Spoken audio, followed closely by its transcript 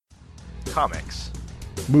Comics.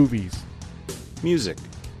 Movies. Music.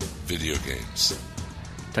 Video games.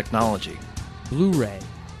 Technology. Blu-ray.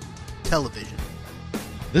 Television.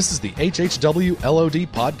 This is the HHW LOD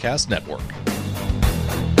Podcast Network.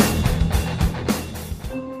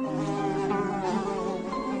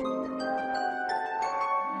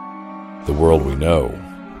 The world we know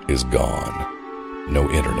is gone. No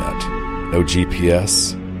internet, no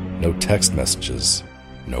GPS, no text messages,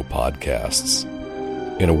 no podcasts.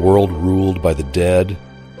 In a world ruled by the dead,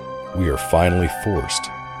 we are finally forced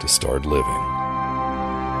to start living.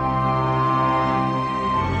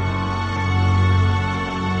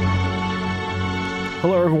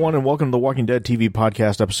 Hello, everyone, and welcome to the Walking Dead TV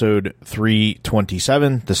podcast, episode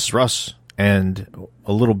 327. This is Russ, and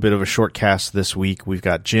a little bit of a short cast this week. We've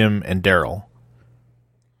got Jim and Daryl.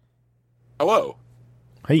 Hello.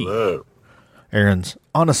 Hey. Hello. Aaron's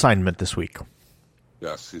on assignment this week.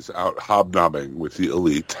 Yes, he's out hobnobbing with the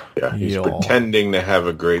elite. Yeah, he's Yo. pretending to have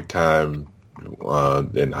a great time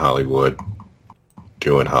in Hollywood,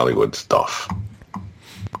 doing Hollywood stuff.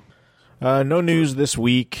 No news this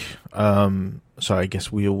week, so I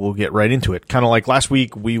guess we'll get right into it. Kind of like last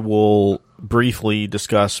week, we will briefly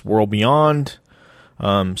discuss World Beyond.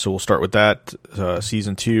 So we'll start with that.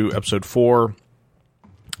 Season 2, Episode 4.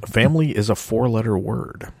 Family is a 4-letter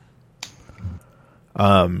word.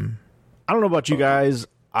 I don't know about you guys.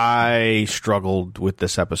 I struggled with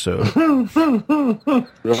this episode.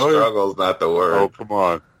 Really? Struggle's not the word. Oh, come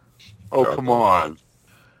on. Oh, come on.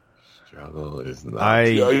 Struggle is not.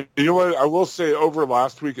 You know what? I will say over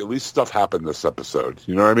last week, at least stuff happened this episode.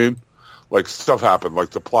 You know what I mean? Like, stuff happened.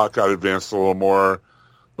 Like, the plot got advanced a little more.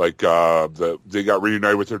 Like, they got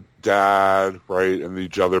reunited with their dad, right? And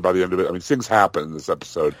each other by the end of it. I mean, things happened in this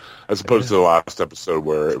episode, as opposed to the last episode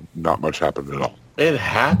where not much happened at all. It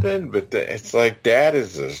happened, but it's like Dad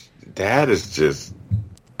is just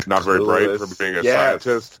Not very bright clueless. for being a Yes.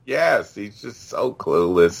 scientist. Yes, he's just so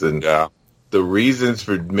clueless, and Yeah. the reasons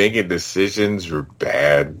for making decisions were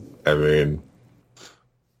bad. I mean,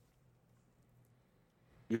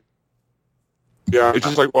 Yeah, it's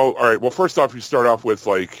just like, well, all right. Well, first off, you start off with,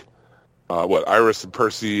 like, Iris and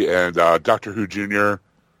Percy and Doctor Who Jr.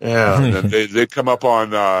 yeah, And then they come up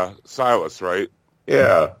on Silas, right?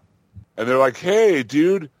 yeah. And they're like, hey,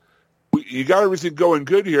 dude, you got everything going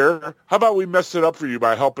good here. How about we mess it up for you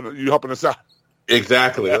by helping us out?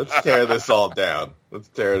 Exactly. Let's tear this all down. Let's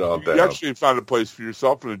tear it all down. You actually found a place for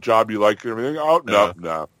yourself and a job you like and everything. Oh,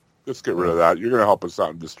 no. Let's get rid of that. You're going to help us out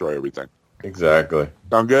and destroy everything. Exactly.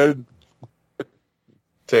 Sound good?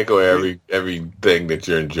 Take away everything that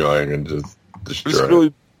you're enjoying and just destroy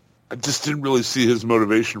it. I just didn't really see his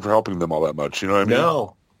motivation for helping them all that much. You know what I mean?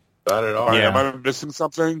 No, not at all. Yeah. Am I missing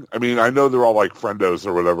something? I mean, I know they're all like friendos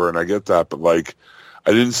or whatever, and I get that, but like,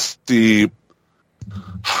 I didn't see.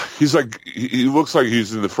 He's like, he looks like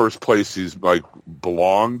he's in the first place he's like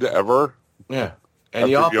belonged ever. Yeah. And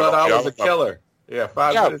y'all thought I was a killer. Yeah,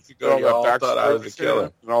 5 minutes ago, y'all thought I was a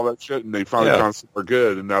killer. and all that shit, and they finally Yeah. found somewhere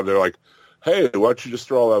good, and now they're like, hey, why don't you just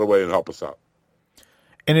throw all that away and help us out?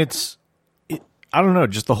 And I don't know,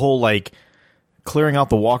 just the whole, like, clearing out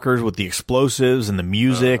the walkers with the explosives and the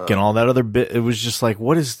music and all that other bit. It was just like,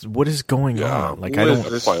 what is going on? Like, Who is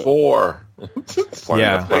this for?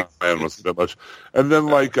 Yeah. That plan was a bit much. And then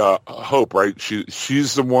like Hope, right?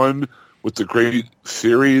 She's the one with the great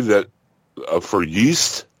theory that for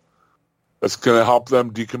yeast that's going to help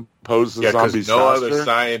them decompose the Yeah, because zombies no faster. other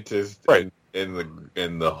scientist Right.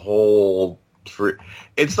 in the whole tree.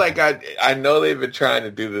 It's like I know they've been trying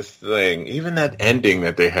to do this thing. Even that ending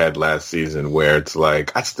that they had last season, where it's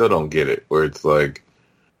like I still don't get it. Where it's like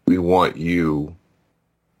we want you,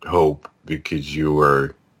 Hope, because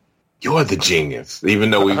you're the genius. Even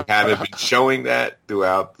though we haven't been showing that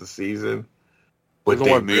throughout the season, but The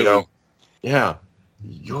they one really, Neo. yeah,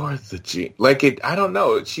 you're the genius. Like it, I don't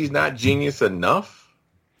know. She's not genius enough.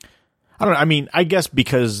 I don't know. I mean, I guess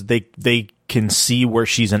because they can see where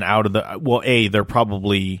she's an out of the. Well, they're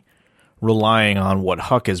probably relying on what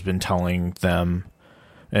Huck has been telling them,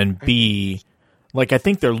 and B, like I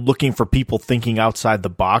think they're looking for people thinking outside the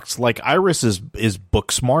box. Like Iris is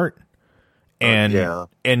book smart, and Yeah.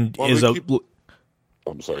 and Well, is they a keep-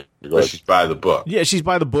 I'm sorry. Go But ahead. she's by the book. yeah, she's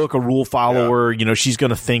by the book, a rule follower. You know, she's going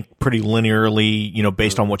to think pretty linearly. You know,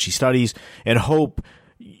 based on what she studies, and Hope.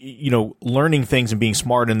 You know, learning things and being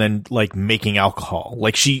smart, and then like making alcohol.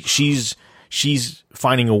 Like she's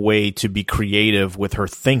finding a way to be creative with her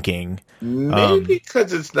thinking. Maybe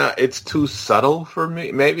because it's too subtle for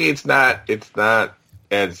me. Maybe it's not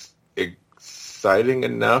as exciting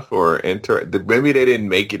enough or maybe they didn't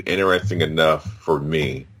make it interesting enough for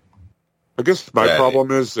me. I guess my problem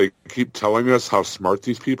is they keep telling us how smart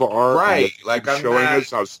these people are. Right. Like, showing us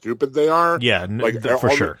how stupid they are. Yeah, for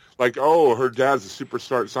sure. Like, oh, her dad's a super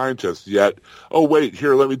smart scientist, yet, oh, wait,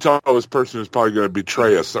 here, let me tell this person who's probably going to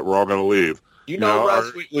betray us that we're all going to leave. You know,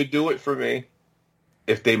 Russ would do it for me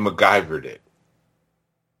if they MacGyvered it.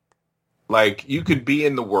 Like, you could be out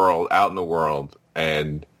in the world,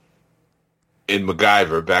 and in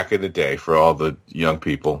MacGyver, back in the day, for all the young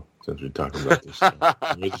people, since we're talking about this,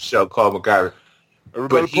 there's a show called MacGyver.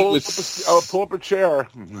 Everybody pull up a chair.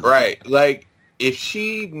 Right. Like, if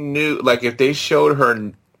she knew, like, if they showed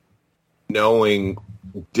her knowing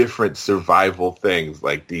different survival things,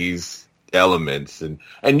 like these elements, and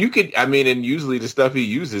you could, I mean, and usually the stuff he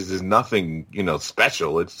uses is nothing,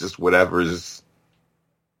 special. It's just whatever's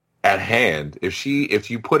at hand. If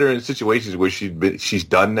you put her in situations where she's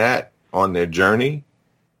done that on their journey,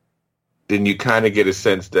 then you kind of get a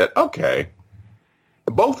sense that, okay,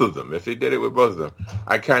 both of them, if they did it with both of them,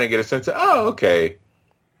 I kind of get a sense of, oh, okay,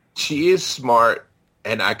 she is smart,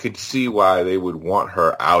 and I could see why they would want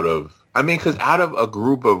her out of, because out of a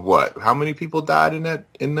group of what? How many people died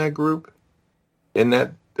in that group? In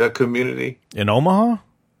that community? In Omaha?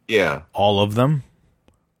 Yeah. All of them?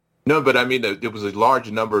 No, but it was a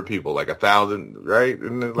large number of people, like 1,000, right?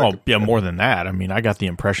 More than that. I got the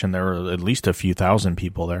impression there were at least a few thousand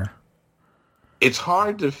people there. It's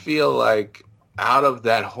hard to feel like out of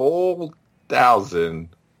that whole 1,000,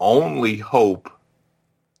 only Hope,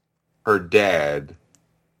 her dad,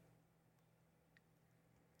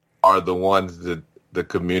 are the ones that the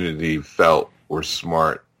community felt were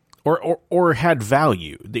smart. Or had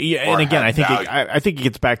value. And again, I think it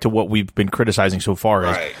gets back to what we've been criticizing so far.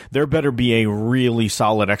 Is there better be a really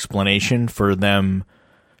solid explanation for them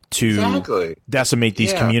to decimate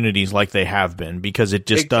these communities like they have been, because it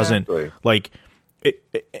just doesn't, like,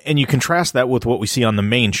 and you contrast that with what we see on the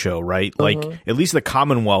main show, right? Like, at least the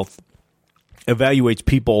Commonwealth evaluates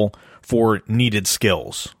people for needed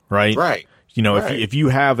skills, right? Right. If you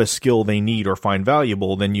have a skill they need or find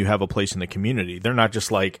valuable, then you have a place in the community. They're not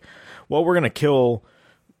just like, well, we're going to kill,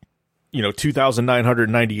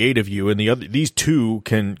 2,998 of you, and these two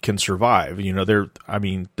can survive.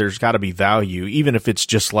 There's got to be value, even if it's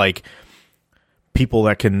just like people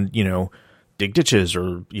that can, dig ditches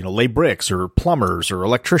or, lay bricks or plumbers or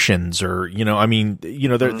electricians or,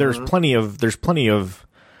 there's plenty of.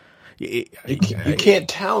 You can't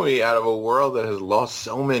tell me out of a world that has lost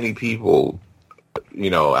so many people,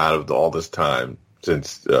 out of all this time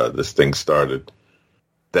since this thing started,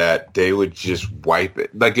 that they would just wipe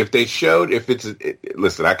it. Like, if they showed,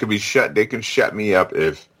 listen, I could be shut. They can shut me up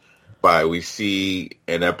if we see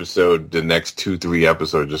an episode, the next 2-3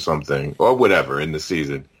 episodes or something, or whatever in the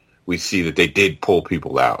season, we see that they did pull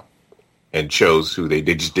people out and chose who they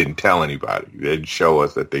just didn't tell anybody. They didn't show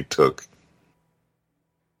us that they took.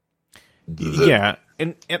 Yeah,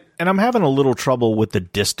 and I'm having a little trouble with the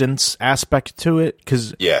distance aspect to it,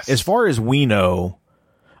 because as far as we know,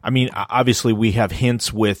 obviously we have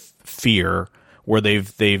hints with Fear where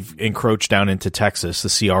they've encroached down into Texas, the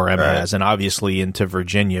CRM has, and obviously into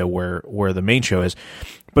Virginia where the main show is.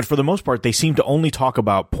 But for the most part, they seem to only talk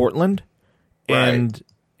about Portland and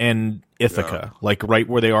Ithaca, like right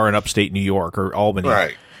where they are in upstate New York or Albany.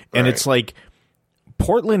 Right. And it's like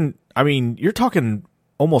Portland, you're talking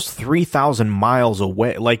almost 3,000 miles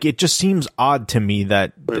away. Like, it just seems odd to me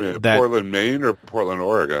that Portland, Maine, or Portland,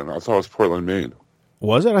 Oregon? I thought it was Portland, Maine.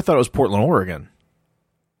 Was it? I thought it was Portland, Oregon.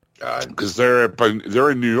 Because they're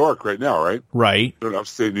in New York right now, right? Right. They're in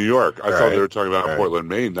upstate New York. I thought they were talking about Portland,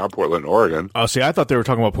 Maine, not Portland, Oregon. Oh, see, I thought they were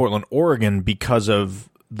talking about Portland, Oregon because of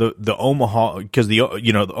the Omaha, because the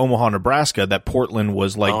Omaha, Nebraska, that Portland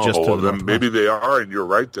was like just to the maybe they are, and you're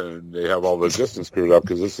right. Then they have all the distance screwed up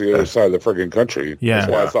because it's the other side of the friggin' country. Yeah,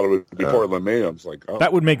 that's why I thought it would be Portland, Maine. I was like, oh.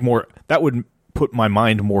 That would put my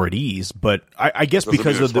mind more at ease. But I guess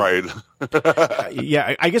because of the right.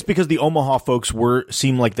 Yeah, I guess because the Omaha folks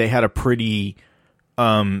seemed like they had a pretty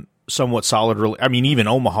somewhat solid. Even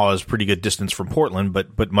Omaha is pretty good distance from Portland,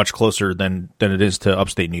 but much closer than it is to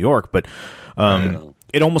upstate New York. But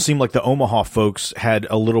it almost seemed like the Omaha folks had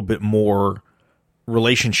a little bit more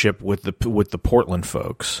relationship with the Portland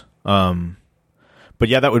folks. But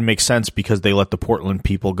yeah, that would make sense because they let the Portland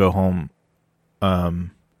people go home.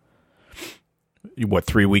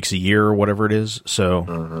 3 weeks a year or whatever it is. So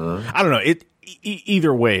I don't know.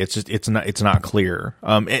 Either way, it's not clear.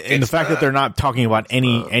 And the fact that they're not talking about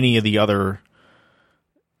any of the other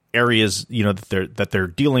areas, that they're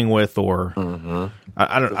dealing with, or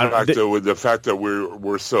I don't. The fact that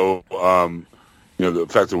we're so the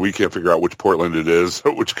fact that we can't figure out which Portland it is,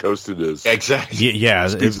 or which coast it is. Exactly. Yeah.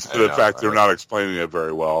 Speaks to the fact they're not explaining it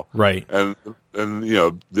very well. Right. And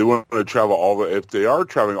they want to travel if they are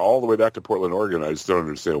traveling all the way back to Portland, Oregon, I just don't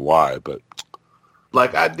understand why. But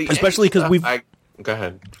like, especially because go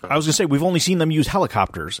ahead. I was gonna say we've only seen them use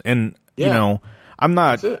helicopters, and I'm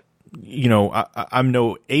not. I'm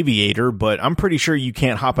no aviator, but I'm pretty sure you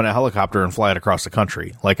can't hop in a helicopter and fly it across the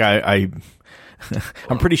country. Like I'm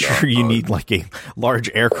pretty sure you need like a large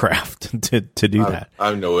aircraft to do that.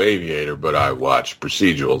 I'm no aviator, but I watch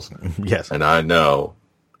procedurals. Yes. And I know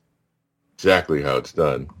exactly how it's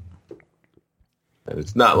done. And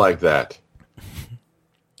it's not like that.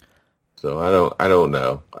 So I don't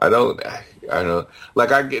know. I don't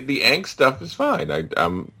like, I get the angst stuff is fine. I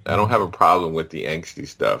don't have a problem with the angsty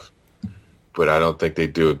stuff, but I don't think they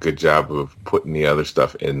do a good job of putting the other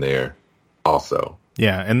stuff in there also.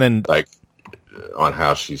 Yeah. And then like on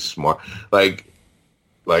how she's smart, like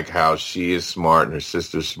how she is smart and her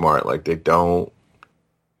sister's smart. Like I get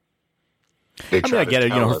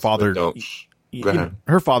it. Her father,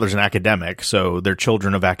 her father's an academic, so they're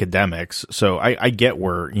children of academics. So I get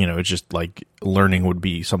where, it's just like learning would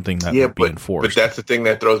be something that would be enforced. But that's the thing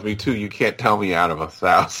that throws me too. You can't tell me out of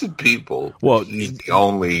 1,000 people. Well, he's the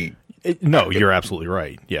only. No, you're absolutely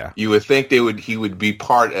right. Yeah. You would think he would be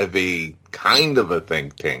part of a kind of a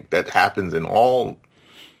think tank that happens in all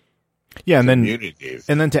communities.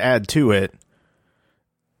 And then to add to it,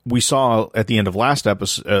 we saw at the end of last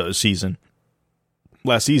season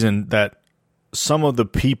that some of the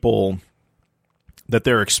people that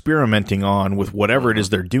they're experimenting on with whatever it is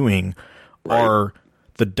they're doing are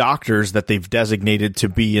the doctors that they've designated to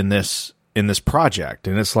be in this project.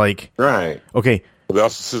 And it's like, okay. They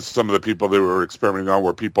also said some of the people they were experimenting on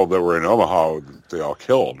were people that were in Omaha that they all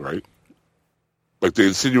killed, right? Like they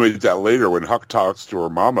insinuated that later when Huck talks to her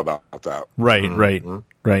mom about that. Right.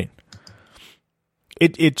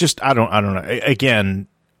 It just, I don't know. Again,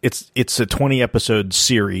 it's a 20 episode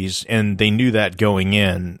series, and they knew that going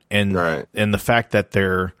in, and the fact that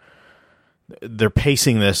they're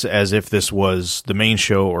pacing this as if this was the main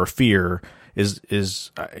show or Fear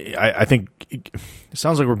is I think it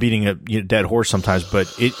sounds like we're beating a dead horse sometimes,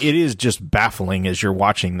 but it is just baffling as you're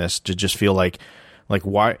watching this to just feel like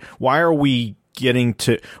why are we getting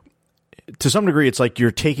to some degree? It's like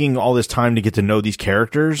you're taking all this time to get to know these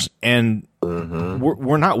characters, and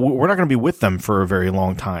we're not going to be with them for a very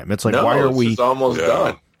long time. It's like, why are we? It's almost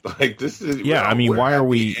done. Like this is I mean, why are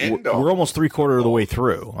we? We're almost 3/4 of the way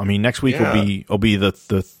through. I mean, next week will be the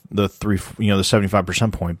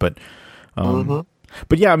 75% point, but.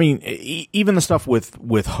 But yeah, I mean, even the stuff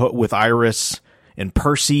with Iris and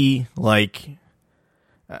Percy, like,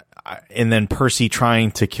 and then Percy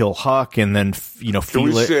trying to kill Huck, and then Can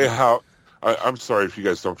we say how? I'm sorry if you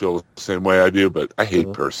guys don't feel the same way I do, but I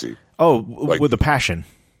hate Percy. Oh, with a passion.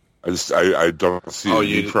 I don't see a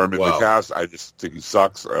need for him in the cast. I just think he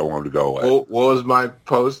sucks. I want him to go away. What was my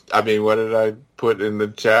post? I mean, what did I put in the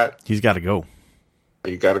chat? He's got to go.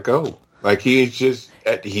 He got to go. Like, he kills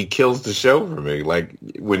the show for me. Like,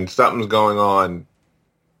 when something's going on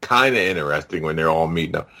kind of interesting when they're all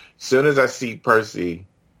meeting up. As soon as I see Percy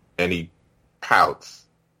and he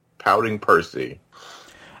pouting Percy.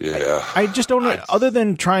 Yeah. I just don't know. Other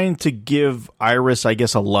than trying to give Iris, I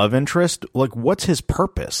guess, a love interest, like, what's his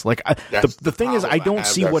purpose? Like, the thing is, I don't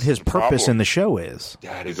see what his purpose in the show is.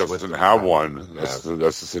 He doesn't have one. That's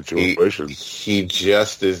the situation. He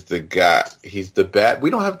just is the guy. He's the bad. We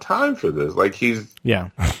don't have time for this. Like, he's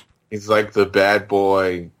like the bad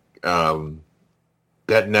boy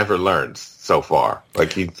that never learns so far.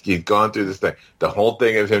 Like, he's gone through this thing. The whole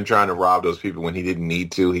thing of him trying to rob those people when he didn't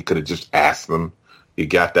need to. He could have just asked them. He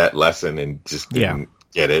got that lesson and just didn't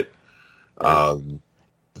get it.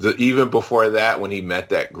 Even before that, when he met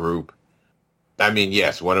that group, I mean,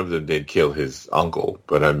 yes, one of them did kill his uncle,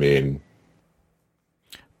 but I mean...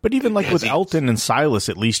 But even like with Elton and Silas,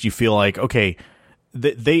 at least you feel like, okay,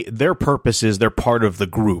 their purpose is they're part of the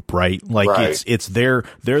group, right? Like they're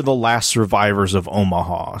the last survivors of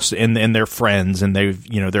Omaha, and they're friends, and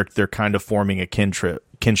they're kind of forming a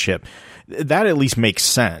kinship. That at least makes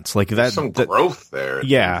sense. Like there's some growth there.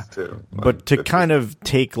 Yeah. Too. But to kind of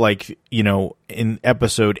take in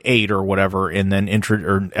episode 8 or whatever, and then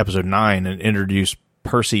episode 9 and introduce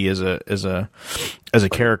Percy as a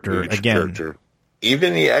character again.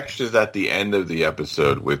 Even the extras at the end of the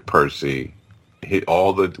episode with Percy,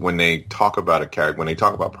 when they talk about a character, when they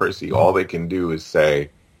talk about Percy, all they can do is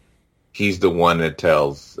say he's the one that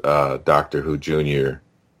tells Doctor Who Jr.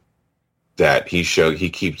 that he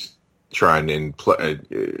keeps trying to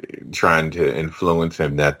influence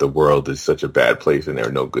him that the world is such a bad place and there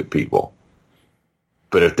are no good people.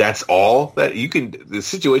 But if that's all that you can, the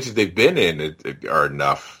situations they've been in are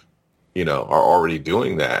enough, are already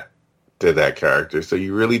doing that to that character. So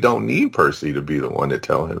you really don't need Percy to be the one to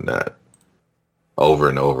tell him that over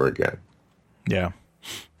and over again. Yeah.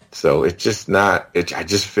 So it's just not, I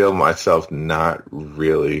just feel myself not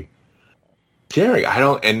really caring.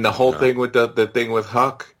 And the whole thing with the thing with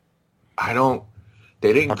Huck,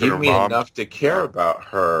 they didn't give me enough to care about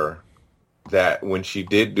her that when she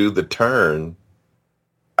did do the turn,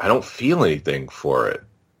 I don't feel anything for it.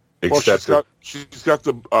 Except she's got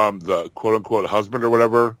the quote unquote husband or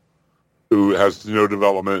whatever who has no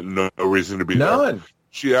development and no reason to be None. there.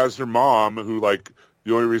 She has her mom who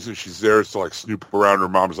the only reason she's there is to snoop around her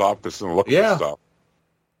mom's office and look at stuff.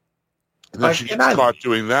 And then she gets caught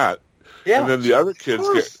doing that. Yeah. And then the other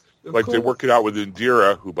kids they work it out with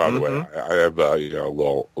Indira, who, by the way, I have I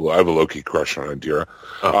have a low-key crush on Indira.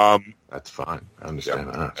 That's fine. I understand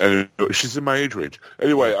that. And she's in my age range.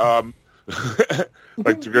 Anyway, they're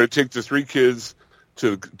going to take the 3 kids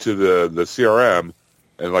to the CRM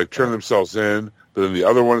and turn themselves in, but then the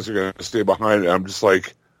other ones are going to stay behind. And I'm just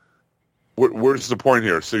like, where's the point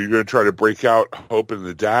here? So you're going to try to break out Hope and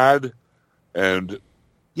the dad, and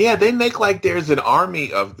yeah, they make there's an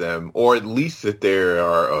army of them, or at least that there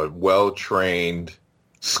are a well-trained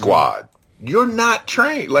squad. You're not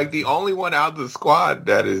trained. The only one out of the squad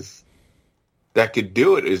that could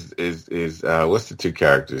do it is what's the 2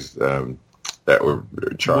 characters that were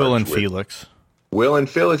charged? Will and Felix. Will and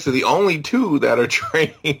Felix are the only 2 that are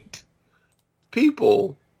trained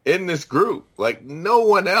people in this group. No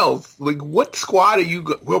one else. What squad are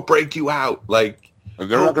you? We'll break you out. And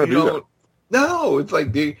they're not going to do that. No, it's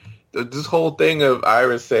this whole thing of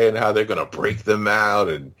Iris saying how they're going to break them out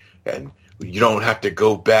and you don't have to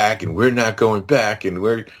go back and we're not going back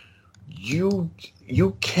and you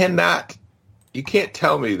can't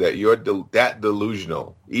tell me that you're that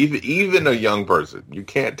delusional. Even a young person, you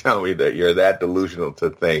can't tell me that you're that delusional to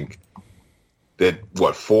think that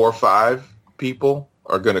 4 or 5 people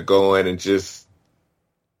are going to go in and just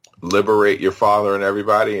liberate your father and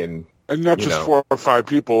everybody and not just 4 or 5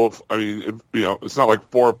 people. I mean, it's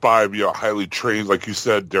not 4 or 5, highly trained, like you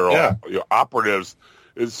said, Daryl, operatives.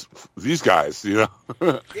 It's these guys, Yeah,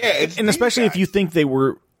 and especially if you think they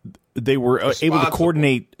were able to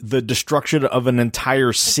coordinate the destruction of an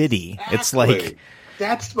entire city. Exactly. It's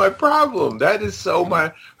that's my problem. That is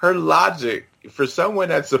her logic for someone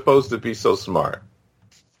that's supposed to be so smart.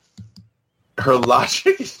 Her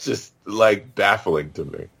logic is just baffling to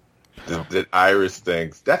me. That Iris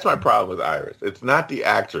thinks. That's my problem with Iris. It's not the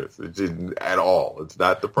actress. It's at all. It's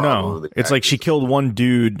not the problem. No, it's she killed one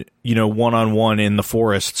dude, one-on-one in the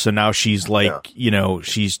forest. So now she's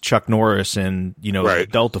she's Chuck Norris and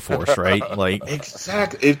Delta Force, right?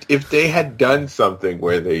 Exactly. If they had done something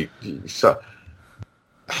where there's a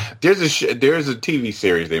TV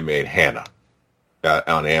series they made, Hannah,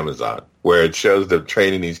 on Amazon, where it shows them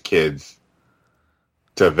training these kids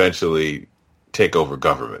to eventually take over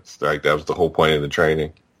governments. That was the whole point of the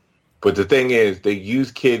training. But the thing is, they use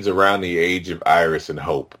kids around the age of Iris and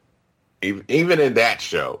Hope. Even in that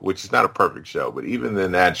show, which is not a perfect show, but even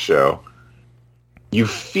in that show, you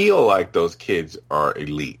feel like those kids are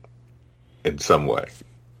elite in some way.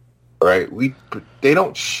 Right? They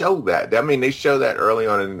don't show that. I mean, they show that early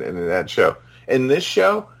on in that show. In this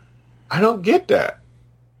show, I don't get that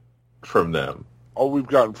from them. All we've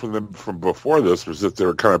gotten from them from before this was that they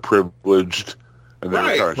were kind of privileged and they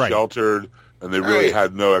were kind of sheltered and they really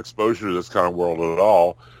had no exposure to this kind of world at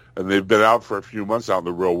all. And they've been out for a few months out in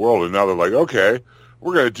the real world, and now they're like, okay,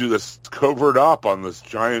 we're going to do this covert op on this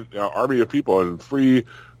giant army of people and free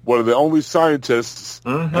one of the only scientists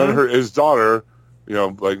and his daughter,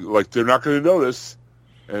 like they're not going to notice,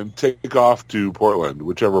 and take off to Portland,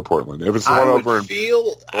 whichever Portland. If it's the one over in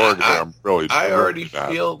Oregon, I'm really. I already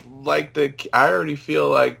feel like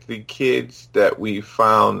the kids that we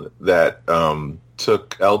found that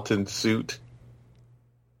took Elton's suit.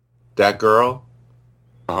 That girl.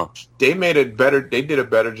 They did a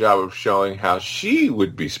better job of showing how she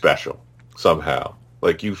would be special somehow.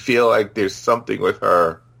 You feel like there's something with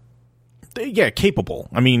her. Yeah, capable.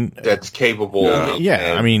 I mean, that's capable.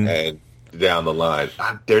 And down the line,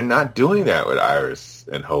 they're not doing that with Iris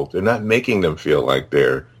and Hope. They're not making them feel like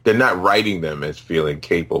they're not writing them as feeling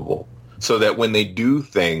capable, so that when they do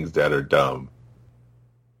things that are dumb,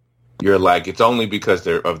 you're like, it's only because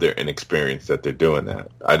of their inexperience that they're doing that.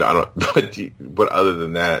 I don't. But other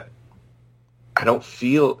than that, I don't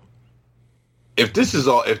feel. If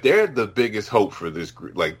they're the biggest hope for this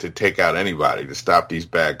group, to take out anybody, to stop these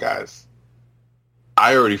bad guys,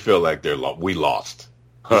 I already feel like we lost.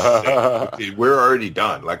 We're already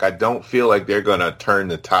done. Like, I don't feel like they're going to turn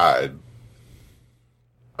the tide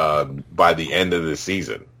by the end of the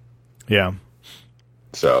season. Yeah.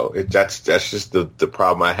 So that's just the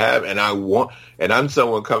problem I have, and I'm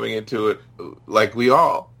someone coming into it like we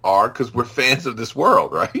all are because we're fans of this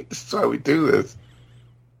world, right? That's why we do this.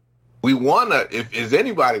 We want to. If there's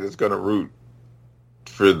anybody that's going to root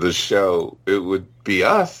for the show, it would be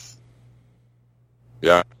us.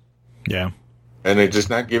 Yeah. Yeah. And they're just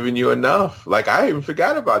not giving you enough. Like, I even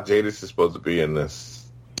forgot about Jadis is supposed to be in this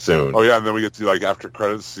soon. Oh yeah, and then we get to like after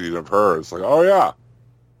credits scene of her. It's like, oh yeah,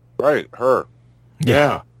 right, her.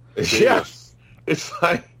 Yeah. Yes. It's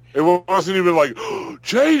like... It wasn't even like, oh,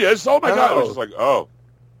 Jadis, oh my God. It was just like, oh,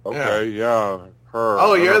 okay, yeah, her.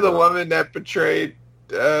 Oh, you're the woman that betrayed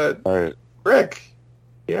right. Rick.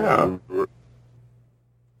 Yeah.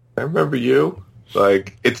 I remember you.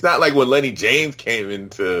 Like, it's not like when Lenny James came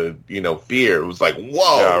into, Fear. It was like,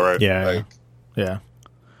 whoa. Yeah, right. Yeah. Like,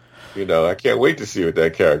 yeah. I can't wait to see what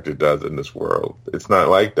that character does in this world. It's not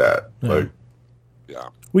like that. Yeah. Like, yeah.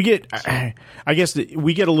 We get, I guess,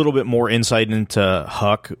 we get a little bit more insight into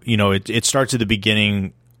Huck. It starts at the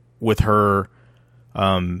beginning with her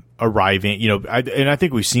arriving. And I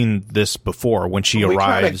think we've seen this before when she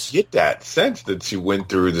arrives. We get that sense that she went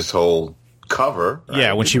through this whole cover. Right?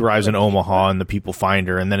 Yeah, when she arrives in Omaha and the people find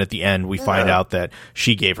her, and then at the end we find out that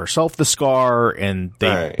she gave herself the scar and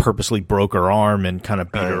they purposely broke her arm and kind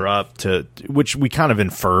of beat her up which we kind of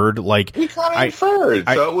inferred. Like, we kind of inferred,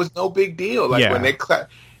 so it was no big deal. Like when they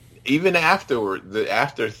even afterward, the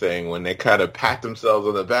after thing, when they kind of pat themselves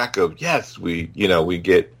on the back of, yes, we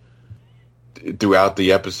get throughout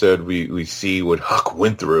the episode, we see what Huck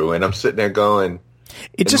went through, and I'm sitting there going,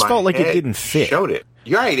 it just felt like it didn't fit. Showed it.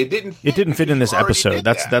 You're right. It didn't fit. It didn't fit in this episode.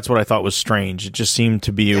 That's what I thought was strange. It just seemed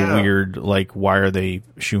to be a weird, like, why are they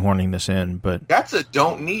shoehorning this in? But that's a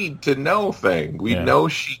don't need to know thing. We know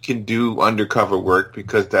she can do undercover work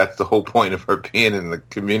because that's the whole point of her being in the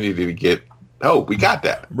community to get. Oh, we got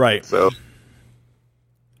that. Right. So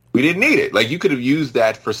we didn't need it. Like, you could have used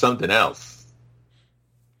that for something else.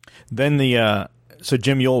 Then so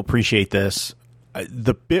Jim, you'll appreciate this.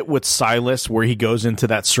 The bit with Silas where he goes into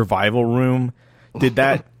that survival room, did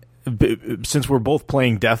that, since we're both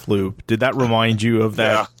playing Deathloop, did that remind you of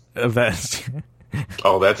that? Yeah. Of that?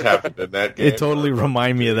 Oh, that's happened in that game. It totally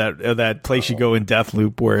reminded me of that place you go in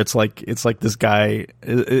Deathloop where it's like this guy,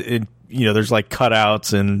 there's like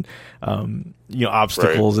cutouts and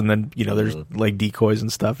obstacles, and then there's like decoys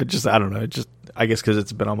and stuff. It just, I don't know. I guess because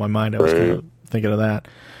it's been on my mind, I was kind of thinking of that.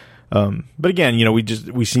 But again,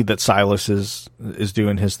 we see that Silas is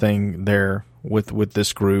doing his thing there with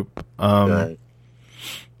this group.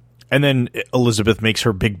 And then Elizabeth makes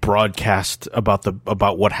her big broadcast about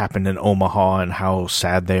what happened in Omaha and how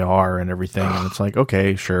sad they are and everything. And it's like,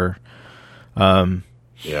 okay, sure.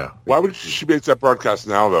 Yeah. Why would she make that broadcast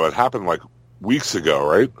now, though? It happened like weeks ago,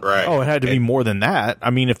 right? Right. Oh, it had to be more than that. I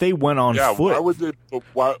mean, if they went on foot. Why would they?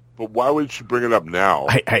 But why would she bring it up now?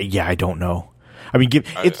 I don't know. I mean,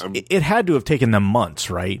 it had to have taken them months,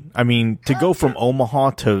 right? I mean, to go from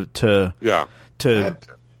Omaha to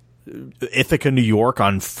Ithaca, New York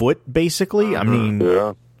on foot, basically. I mean,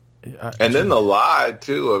 and then the lie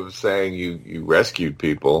too of saying you rescued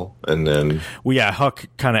people, and then Huck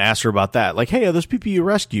kind of asked her about that. Like, hey, are those people you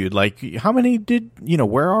rescued? Like, how many did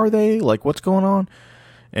where are they? Like, what's going on?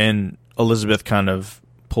 And Elizabeth kind of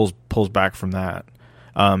pulls back from that,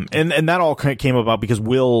 and that all kind of came about because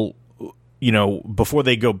Will. Before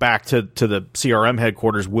they go back to the CRM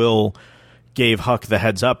headquarters, Will gave Huck the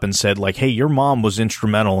heads up and said, like, hey, your mom was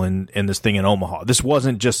instrumental in this thing in Omaha. This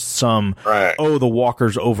wasn't just some, the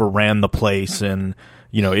walkers overran the place and,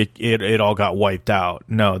 it all got wiped out.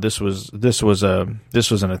 No, this was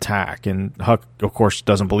an attack. And Huck, of course,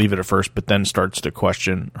 doesn't believe it at first, but then starts to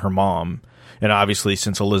question her mom. And obviously,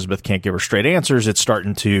 since Elizabeth can't give her straight answers, it's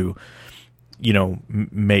starting to,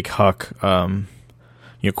 make Huck,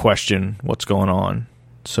 question what's going on.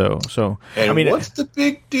 So and I mean, what's the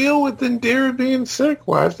big deal with Indira being sick?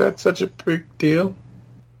 Why is that such a big deal?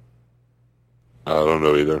 I don't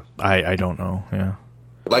know either. I don't know. Yeah,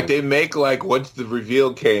 like they make like once the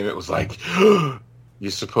reveal came, it was like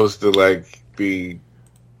you're supposed to like be,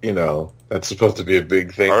 that's supposed to be a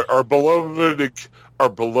big thing. Our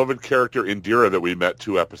beloved character Indira that we met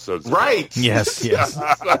 2 episodes ago. Right. Yes. Yes.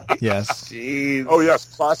 Jeez. Oh yes,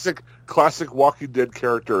 classic Walking Dead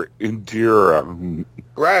character Indira.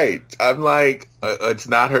 Right. I'm like, it's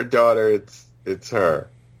not her daughter. It's her.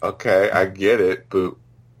 Okay, I get it, but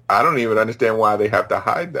I don't even understand why they have to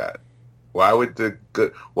hide that. Why would they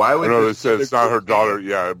said it's not her daughter?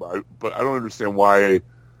 Yeah, but I don't understand why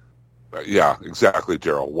Yeah, exactly,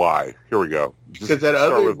 Daryl. Why? Here we go. Because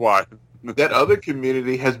start with why. That other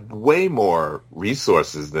community has way more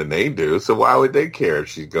resources than they do, so why would they care if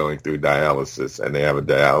she's going through dialysis and they have a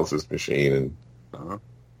dialysis machine? And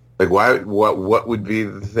like, why? What would be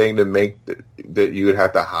the thing to make that you would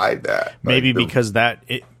have to hide that? Maybe like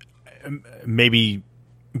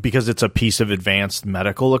because it's a piece of advanced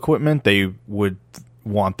medical equipment, they would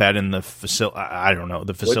want that in the facility. I don't know,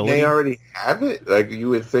 the facility. Wouldn't they already have it? Like, you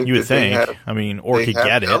would think. I mean, or could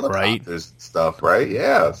get it, right? Stuff, right?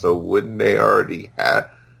 Yeah. So wouldn't they already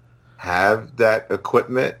have that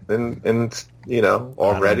equipment and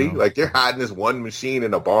already? Like, they're hiding this one machine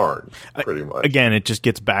in a barn, pretty much. Again, it just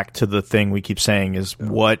gets back to the thing we keep saying is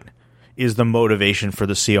what is the motivation for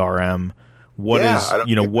the CRM? What is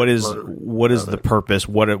the purpose?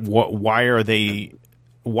 Why are they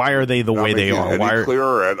the way they are? Why are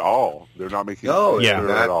clear at all? They're not making not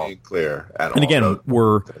being clear at all. And again,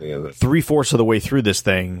 we're 3/4 of the way through this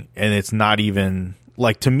thing, and it's not even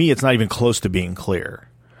like, to me, it's not even close to being clear.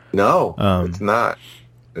 No, it's not.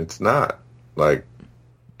 It's not. Like,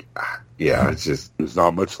 yeah, it's just there's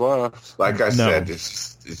not much left. Like I said,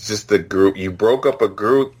 it's just the group. You broke up a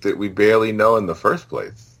group that we barely know in the first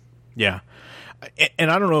place. Yeah,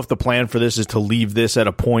 and I don't know if the plan for this is to leave this at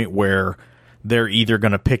a point where they're either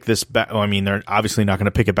going to pick this back. I mean, they're obviously not going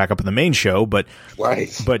to pick it back up in the main show, but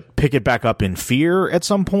pick it back up in Fear at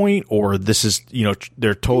some point, or this is,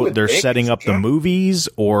 they're setting up the movies,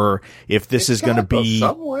 or if this is going to be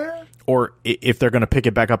somewhere, or if they're going to pick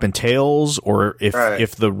it back up in Tales, or if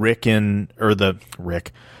the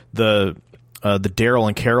the Daryl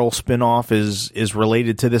and Carol spinoff is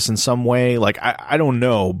related to this in some way. Like, I don't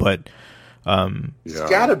know, but. It's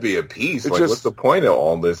got to be a piece. Like, what's the point of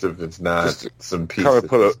all this if it's not some piece kind of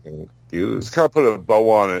put a bow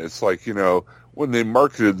on it? It's like, when they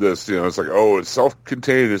marketed this, it's like, oh, it's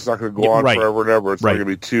self-contained. It's not going to go on forever and ever. It's not going to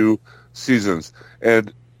be 2 seasons,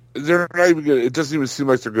 and they're not even. It doesn't even seem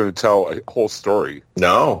like they're going to tell a whole story.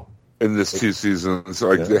 No, in this 2 seasons,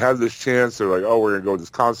 like they had this chance. They're like, oh, we're going to go with this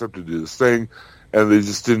concept to do this thing. And they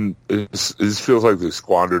just didn't. It just feels like they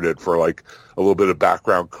squandered it for like a little bit of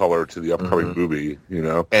background color to the upcoming movie,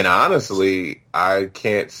 And honestly, I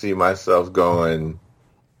can't see myself going.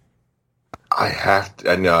 I have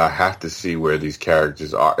to see where these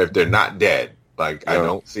characters are if they're not dead. Like, I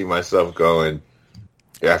don't see myself going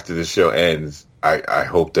after the show ends. I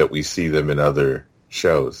hope that we see them in other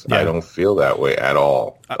shows. Yeah. I don't feel that way at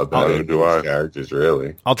all about these characters.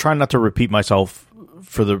 Really, I'll try not to repeat myself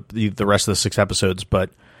for the rest of the 6 episodes, but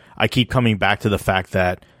I keep coming back to the fact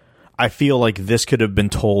that I feel like this could have been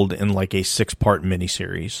told in like a 6-part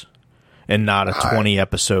miniseries and not a 20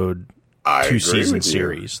 episode 2-season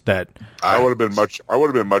series. That I would have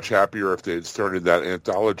been much happier if they had started that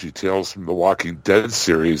anthology Tales from the Walking Dead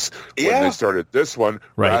series when they started this one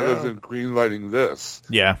rather than greenlighting this.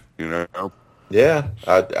 Yeah. Yeah,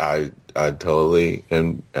 I totally,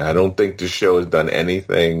 and I don't think the show has done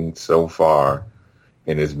anything so far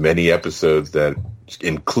in as many episodes that,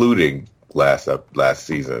 including last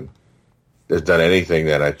season, has done anything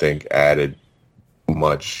that I think added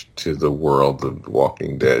much to the world of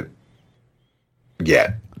Walking Dead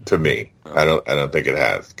yet. To me, I don't think it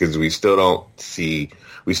has, because we still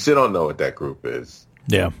don't know what that group is.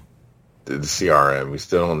 Yeah, the CRM. We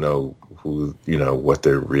still don't know who, what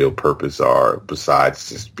their real purpose are besides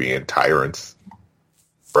just being tyrants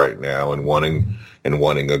right now and wanting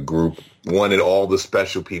a group. Wanted all the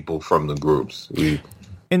special people from the groups.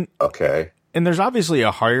 And there's obviously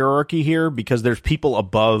a hierarchy here because there's people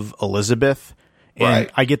above Elizabeth,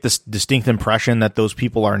 and I get this distinct impression that those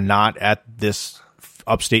people are not at this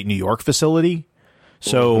upstate New York facility.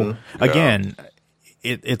 So again,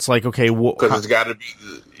 it's like, okay, because it's got to be.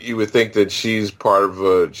 You would think that she's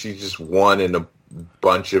she's just one in a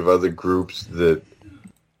bunch of other groups that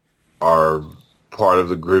are part of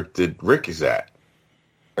the group that Rick is at.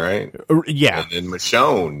 Right? Yeah. And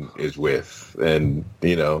Michonne is with, and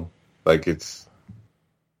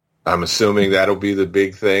I'm assuming that'll be the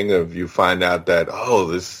big thing of you find out that,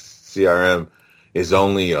 this CRM is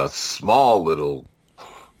only a small little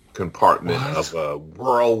compartment of a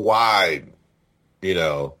worldwide,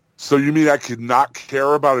 So you mean I could not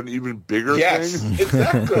care about an even bigger thing? Yes,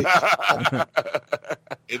 exactly.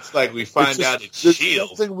 It's like we find out it's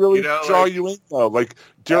S.H.I.E.L.D. Something really draw you in, though. Like,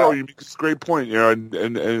 Daryl, you make this great point, and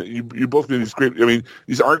you both made these great. I mean,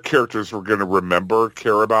 these aren't characters we're going to remember,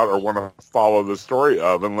 care about, or want to follow the story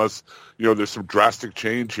of, unless there's some drastic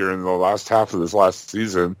change here in the last half of this last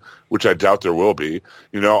season, which I doubt there will be.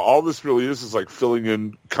 All this really is like filling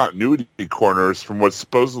in continuity corners from what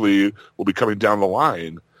supposedly will be coming down the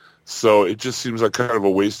line. So it just seems like kind of a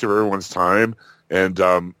waste of everyone's time. And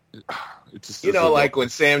it just like when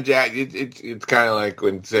Sam it's kind of like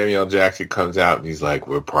when Samuel Jackson comes out and he's like,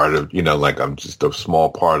 we're part of, like I'm just a small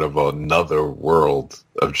part of another world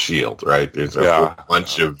of S.H.I.E.L.D., right? There's a whole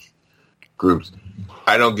bunch of groups.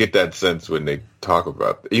 I don't get that sense when they talk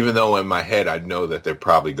about it, even though in my head I know that they're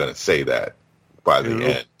probably going to say that by the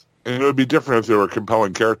end. And it would be different if they were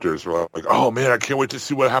compelling characters. We're like, oh man, I can't wait to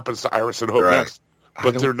see what happens to Iris and Hope next.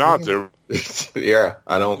 But they're not. They're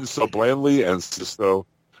I don't so blandly and just so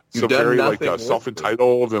You've very done like nothing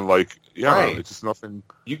self-entitled and like Right. It's just nothing.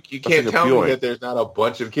 You can't tell me that there's not a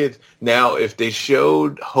bunch of kids. Now, if they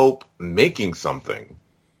showed Hope making something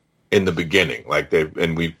in the beginning, like they've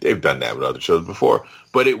done that with other shows before,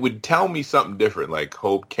 but it would tell me something different. Like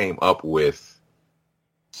Hope came up with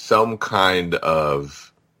some kind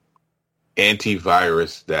of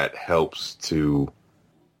antivirus that helps to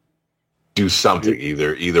do something,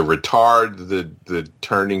 either retard the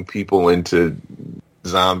turning people into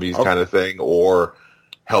zombies kind of thing, or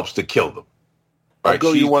helps to kill them. I'll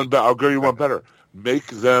go you one better. Make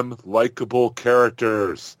them likable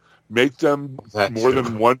characters. Make them more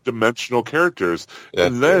than one-dimensional characters.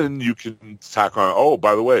 And then you can tack on, oh,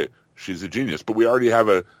 by the way, she's a genius. But we already have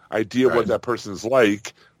an idea of what that person's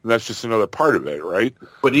like, and that's just another part of it, right?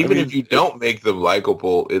 But even if you don't make them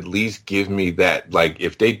likable, at least give me that. Like,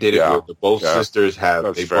 if they did it where both sisters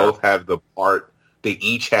both have the part, they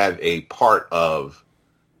each have a part of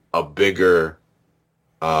a bigger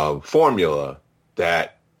formula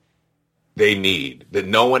that they need, that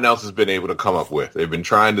no one else has been able to come up with. They've been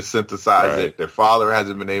trying to synthesize it. Their father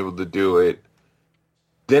hasn't been able to do it.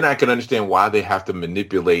 Then I can understand why they have to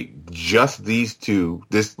manipulate just these two,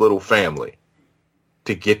 this little family,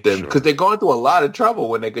 to get them, because they're going through a lot of trouble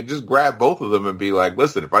when they could just grab both of them and be like,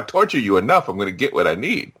 listen, if I torture you enough, I'm going to get what I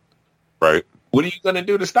need. Right. What are you going to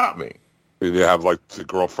do to stop me? They have like the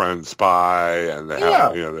girlfriend spy, and they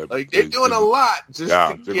have, they're doing a lot.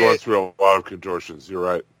 They're going through a lot of contortions. You're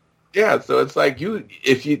right. Yeah, so it's like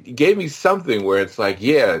if you gave me something where it's like,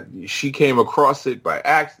 she came across it by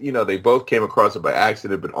accident. They both came across it by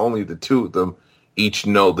accident, but only the two of them each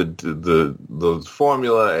know the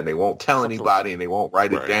formula, and they won't tell anybody, and they won't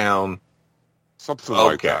write it down. Something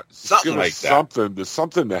like that. Something like that. There's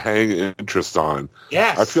something to hang interest on.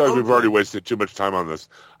 Yes. I feel like we've already wasted too much time on this.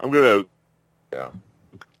 I'm going to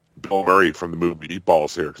Bill Murray from the movie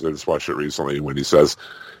Meatballs here, because I just watched it recently, when he says,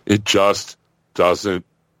 it just doesn't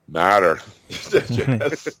matter.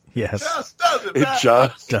 Yes. It just doesn't matter. It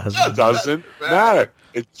just doesn't matter.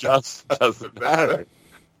 It just doesn't matter.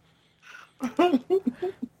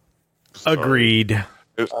 Agreed.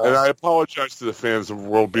 And I apologize to the fans of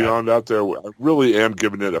World Beyond out there. I really am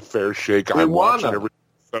giving it a fair shake. I'm watching every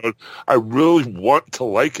episode. I really want to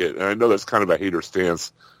like it, and I know that's kind of a hater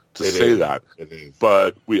stance to say that. It is.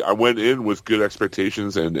 But I went in with good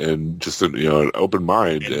expectations and just an open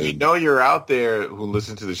mind. And we know you're out there who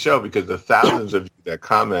listen to the show, because the thousands of you that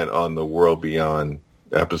comment on the World Beyond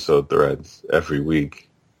episode threads every week.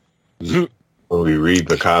 When we read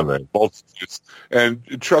the comment.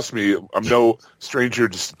 And trust me, I'm no stranger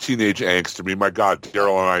to teenage angst. I mean, my God,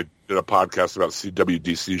 Daryl and I did a podcast about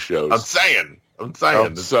CWDC shows. I'm saying.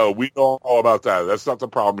 So we know all about that. That's not the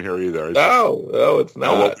problem here either. No, it's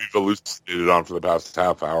not. What we've elucidated on for the past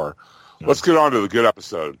half hour. Let's get on to the good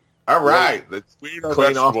episode. All right. Let's clean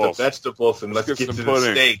off the vegetables and let's get to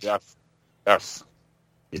the steak. Yes.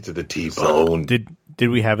 Get to the T-bone. Did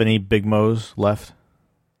we have any Big Mo's left?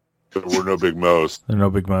 There were no Big Mo's. There are no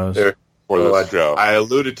Big Mo's. For this show. I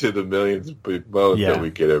alluded to the millions of Big Mo's that we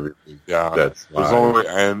get every week. Yeah. That's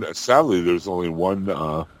and sadly, there's only one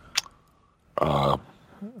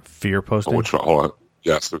Fear posting. Hold on.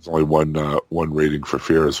 Yes, there's only one rating for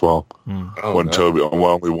Fear as well.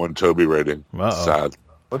 Only one Toby rating. Sad.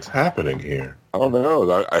 What's happening here? I don't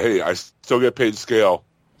know. I still get paid scale.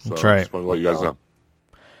 So that's right. I just want to let you guys know.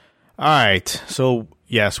 All right. So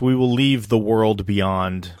yes, we will leave the world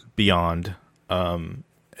beyond, and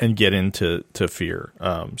get into Fear.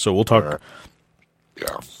 So we'll talk.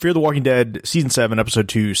 Fear the Walking Dead, season 7, episode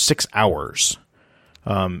 2, 6 hours.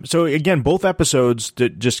 So again, both episodes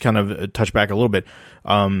that just kind of touch back a little bit.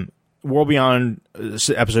 World Beyond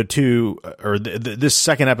episode 2, or this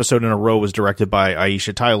second episode in a row, was directed by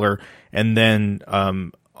Aisha Tyler, and then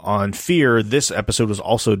on Fear, this episode was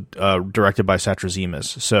also directed by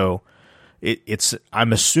Satrazemis. So it's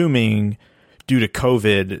I'm assuming due to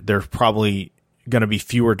COVID, there's probably going to be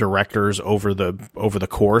fewer directors over the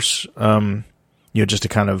course. Just to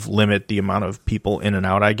kind of limit the amount of people in and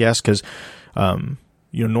out, I guess, because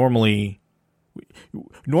normally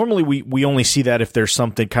normally we only see that if there's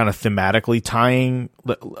something kind of thematically tying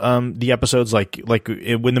the episodes, like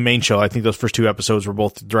when the main show, I think those first 2 episodes were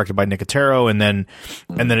both directed by Nicotero, and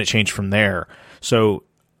then it changed from there. So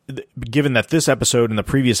given that this episode and the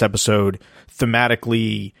previous episode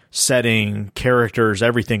thematically, setting, characters,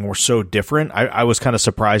 everything were so different, I was kind of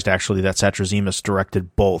surprised actually that Satrazemis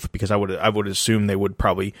directed both, because I would assume they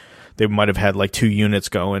might have had like 2 units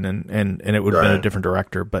going and it would have been a different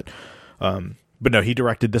director, but no, he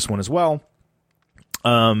directed this one as well.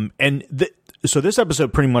 So this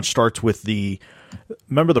episode pretty much starts with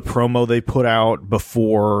remember the promo they put out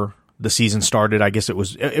before the season started? I guess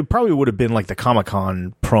it probably would have been like the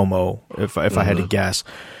Comic-Con promo if I had to guess,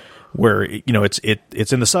 where, it's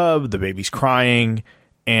in the sub, the baby's crying,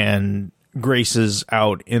 and Grace is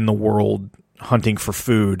out in the world hunting for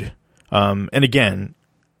food. And again,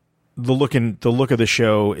 the look of the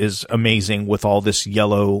show is amazing, with all this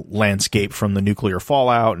yellow landscape from the nuclear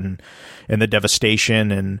fallout and the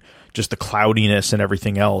devastation and just the cloudiness and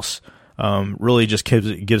everything else. Really just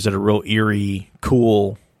gives it a real eerie,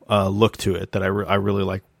 cool look to it that I really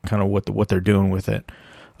like, kind of what they're doing with it.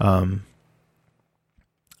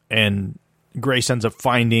 And Grace ends up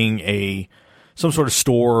finding some sort of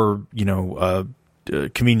store,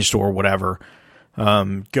 convenience store or whatever,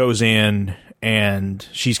 goes in, and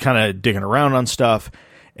she's kind of digging around on stuff,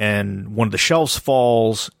 and one of the shelves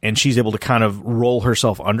falls, and she's able to kind of roll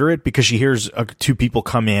herself under it because she hears 2 people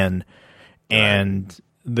come in, and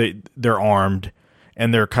they're armed,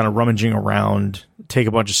 and they're kind of rummaging around, take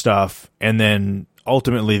a bunch of stuff, and then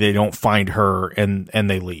ultimately they don't find her, and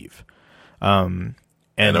they leave. And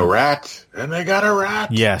a rat, and they got a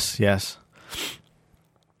rat. Yes.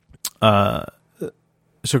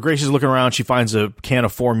 So Grace is looking around. She finds a can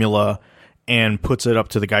of formula and puts it up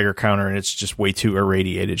to the Geiger counter, and it's just way too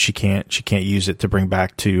irradiated. She can't use it to bring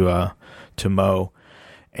back to Mo.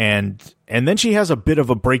 And then she has a bit of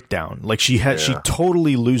a breakdown. Like she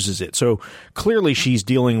totally loses it. So clearly she's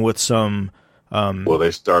dealing with some. Will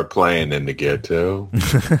they start playing in the ghetto?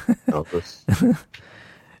 Help us.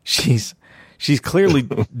 She's clearly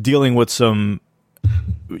dealing with some,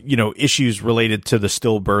 issues related to the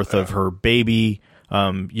stillbirth of her baby.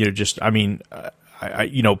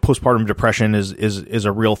 Postpartum depression is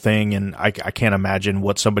a real thing, and I can't imagine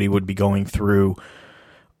what somebody would be going through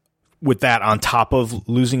with that on top of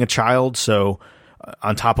losing a child. So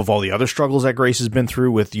on top of all the other struggles that Grace has been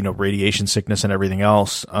through with, radiation sickness and everything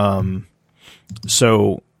else.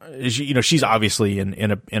 So she's obviously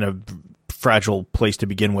in a fragile place to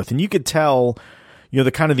begin with, and you could tell,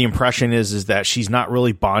 the impression is that she's not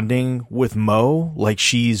really bonding with Mo. Like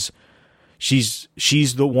she's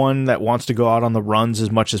the one that wants to go out on the runs as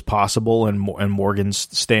much as possible, and Morgan's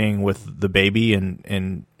staying with the baby,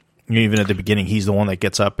 and even at the beginning, he's the one that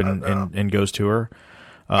gets up and goes to her.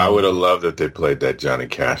 I would have loved if they played that Johnny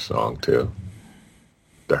Cash song too,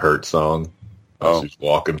 the Hurt song. She's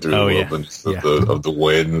walking through the wilderness of the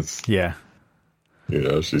winds. Yeah.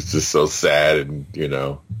 She's just so sad and,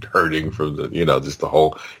 hurting from the, just the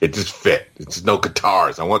whole, it just fit. It's just no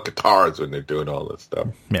guitars. I want guitars when they're doing all this stuff.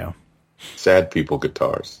 Yeah. Sad people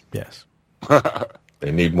guitars. Yes.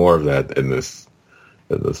 They need more of that in this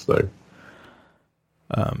thing.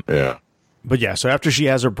 Yeah. But yeah, so after she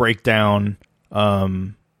has her breakdown,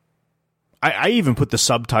 I even put the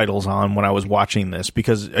subtitles on when I was watching this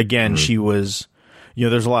because, again, she was,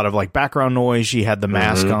 there's a lot of like background noise. She had the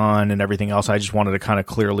mask on and everything else. I just wanted to kind of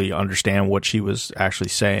clearly understand what she was actually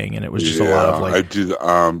saying, and it was just a lot of like. I do.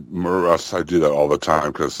 Russ, I do that all the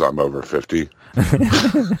time because I'm over 50. I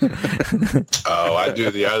do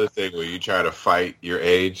the other thing where you try to fight your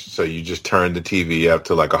age, so you just turn the TV up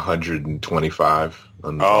to like 125.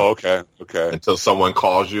 Okay. Until someone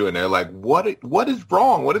calls you and they're like, "What is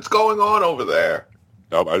wrong? What is going on over there?"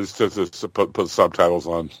 No, I just put subtitles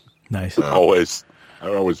on. Nice. Always.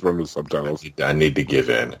 I always run the subtitles. I need to give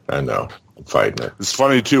in. I know. I'm fighting it. It's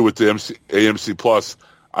funny too with the AMC Plus.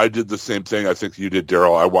 I did the same thing. I think you did,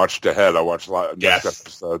 Daryl. I watched ahead. I watched next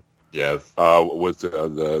episode. Yes. With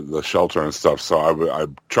the shelter and stuff. So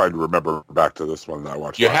I'm trying to remember back to this one that I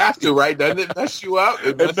watched. You have to, right? Doesn't it mess you up?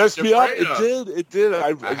 It messed me up. It did.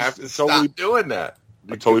 I have to stop doing that.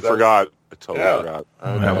 I totally forgot. I have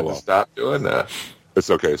to stop doing that. It's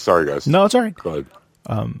okay. Sorry, guys. No, it's all right. Go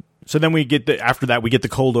ahead. So then after that we get the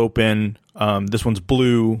cold open. This one's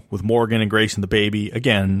blue with Morgan and Grace and the baby.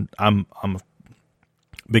 Again, I'm a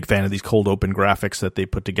big fan of these cold open graphics that they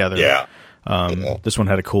put together. Yeah. This one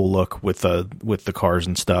had a cool look with the cars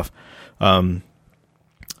and stuff. So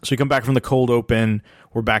we come back from the cold open.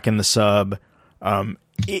 We're back in the sub. I'm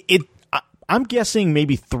guessing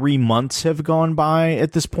maybe 3 months have gone by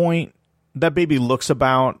at this point. that baby looks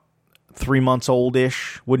about 3 months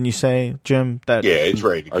old-ish, wouldn't you say, Jim? That Yeah, it's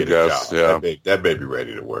ready to get I guess, a job. That baby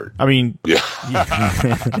ready to work. I mean, Yeah.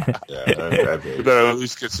 That baby. You better at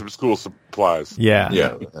least get some school supplies. yeah.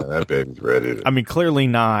 That baby's ready to. I mean, clearly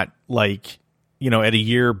not like, at a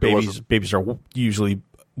year, babies are usually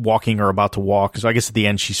walking or about to walk. So I guess at the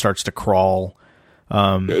end she starts to crawl.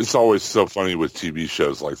 It's always so funny with TV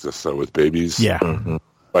shows like this, though, with babies. Yeah. Mm-hmm.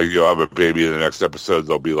 Like, you'll have a baby in the next episode,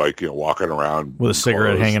 they'll be like, walking around With a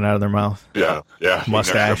cigarette hanging out of their mouth. Yeah.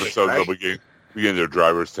 Mustache. Next episode, they'll begin their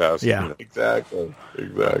driver's test. Yeah. Exactly.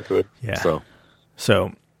 Yeah.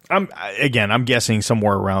 So I'm guessing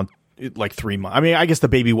somewhere around like 3 months. I mean, I guess the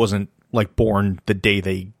baby wasn't like born the day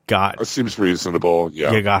they got. That seems reasonable.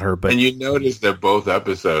 Yeah. You got her, but And you notice that both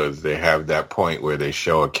episodes, they have that point where they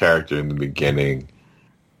show a character in the beginning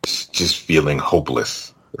just feeling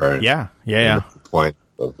hopeless, right? yeah. The point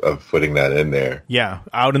of putting that in there. Yeah,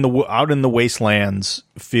 out in the wastelands,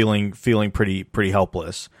 feeling pretty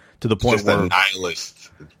helpless to the point Just where a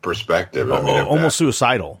nihilist perspective. I mean, if almost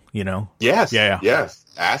suicidal. Yes. Yeah. Yes.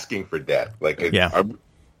 Asking for death.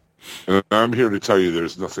 I'm here to tell you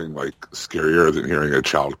there's nothing like scarier than hearing a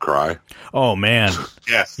child cry. Oh man.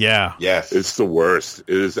 Yes. Yeah. Yes. It's the worst.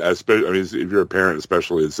 It is, if you're a parent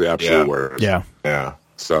especially, it's the absolute worst. Yeah. Yeah.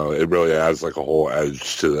 So it really adds like a whole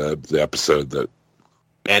edge to the episode that.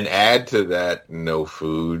 And add to that, no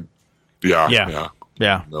food, Yeah.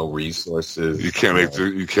 no resources. You can't make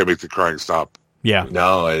the crying stop. Yeah.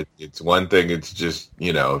 No, it's one thing. It's just,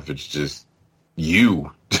 if it's just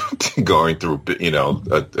you going through,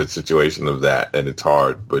 a situation of that, and it's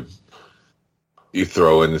hard, but you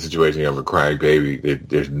throw in the situation of a crying baby,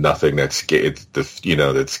 there's nothing that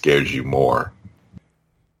that scares you more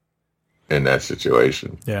in that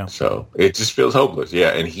situation. Yeah. So it just feels hopeless. Yeah.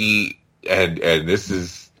 And and this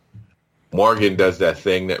is, Morgan does that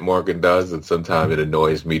thing that Morgan does, and sometimes it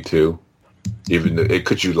annoys me too. Even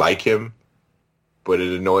could you like him, but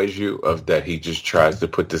it annoys you of that he just tries to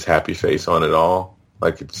put this happy face on it all,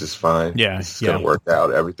 like it's just fine. Yeah, it's gonna work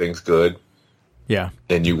out. Everything's good. Yeah,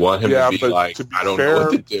 and you want him to be like, I don't know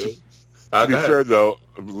what to do. To be fair, though,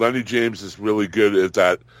 Lenny James is really good at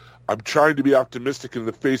that. I'm trying to be optimistic in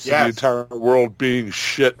the face of the entire world being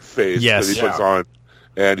shit-faced that he puts on.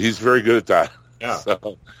 And he's very good at that. Yeah.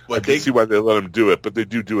 So I can see why they let him do it, but they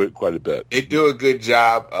do it quite a bit. They do a good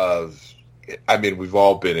job of, I mean, we've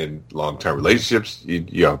all been in long-term relationships.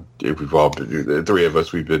 We've all been, the three of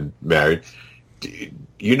us, we've been married.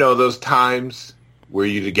 You know those times where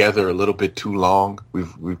you're together a little bit too long?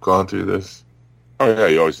 We've gone through this. Oh, yeah,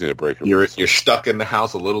 you always need a break. You're stuck in the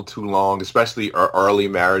house a little too long, especially early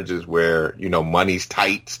marriages where, money's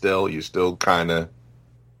tight still. You're still kind of,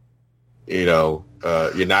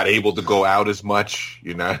 you're not able to go out as much.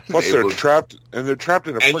 You're not. Plus, they're trapped in a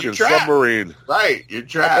freaking submarine. Right, you're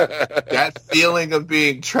trapped. That feeling of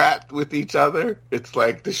being trapped with each other. It's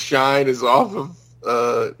like the shine is off of.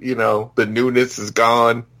 The newness is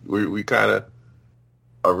gone. We kind of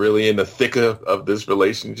are really in the thick of this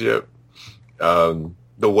relationship. The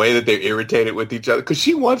way that they're irritated with each other, because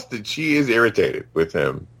she is irritated with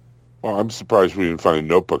him. Well, I'm surprised we didn't find a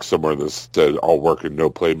notebook somewhere that said "all work and no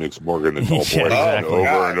play makes Morgan a dull boy." Exactly.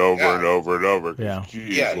 Over and over. Yeah,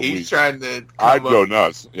 he's trying to. I'd go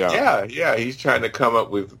nuts. Yeah, He's trying to come up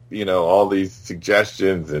with all these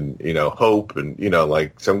suggestions and hope and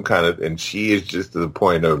like some kind of. And she is just to the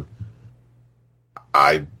point of,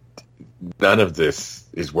 none of this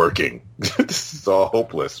is working. This is all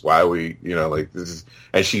hopeless. Why are we like this is,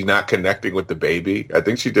 and she's not connecting with the baby. I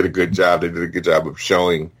think she did a good job. They did a good job of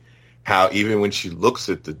showing how even when she looks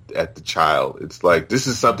at the child, it's like this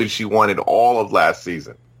is something she wanted all of last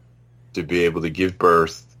season, to be able to give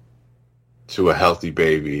birth to a healthy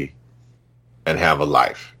baby and have a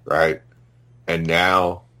life, right? And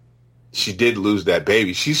now she did lose that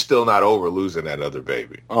baby. She's still not over losing that other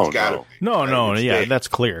baby. Oh, no, yeah, that's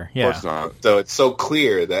clear. Yeah, of course not. So it's so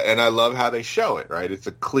clear that, and I love how they show it, right? It's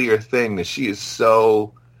a clear thing that she is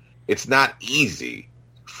so. It's not easy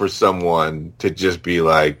for someone to just be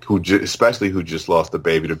like, especially who just lost the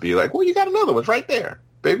baby, to be like, well, you got another one right there.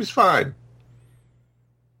 Baby's fine.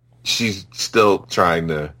 She's still trying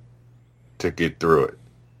to get through it,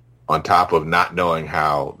 on top of not knowing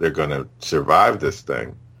how they're going to survive this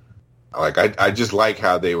thing. Like, I just like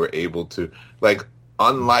how they were able to, like,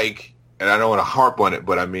 unlike, and I don't want to harp on it,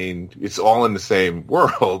 but I mean, it's all in the same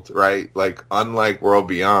world, right? Like, unlike World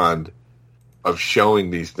Beyond, of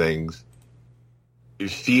showing these things,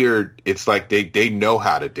 Fear, it's like they know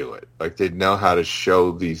how to do it. Like, they know how to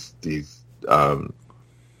show these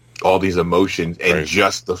all these emotions in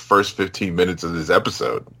just the first 15 minutes of this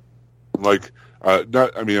episode. Like, I'm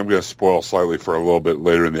going to spoil slightly for a little bit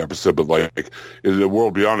later in the episode, but like in the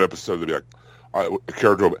World Beyond episode, they'll be like, a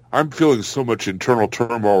character will be, I'm feeling so much internal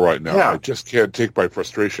turmoil right now. Yeah. I just can't take my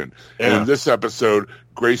frustration. Yeah. And in this episode,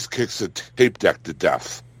 Grace kicks a tape deck to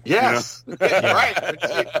death. Yes, yeah,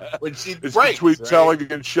 right. When she It's breaks, between right?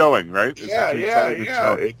 telling and showing, right? It's Yeah. between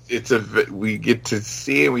telling and showing. We get to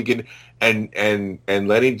see and we get and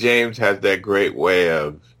Lenny James has that great way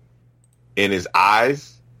of in his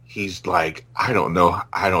eyes. He's like, I don't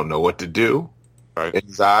know what to do, Right. in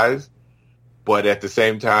his eyes, but at the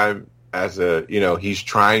same time, he's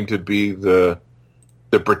trying to be the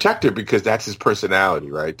protector because that's his personality,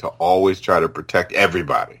 right? To always try to protect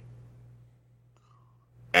everybody.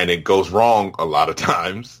 And it goes wrong a lot of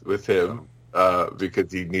times with him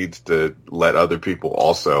because he needs to let other people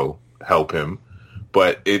also help him.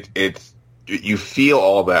 But it's you feel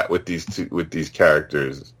all that with these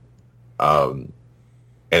characters, and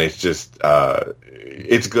it's just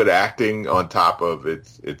it's good acting on top of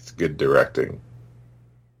it's good directing.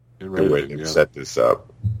 The way they set this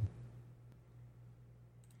up.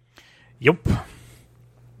 Yep.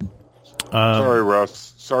 Sorry, Russ.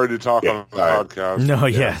 Sorry to talk on the podcast. No,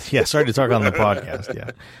 yeah. Sorry to talk on the podcast.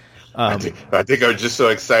 Yeah. I think I was just so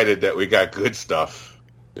excited that we got good stuff.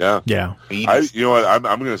 Yeah. Yeah. You know what? I'm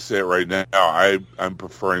going to say it right now. I'm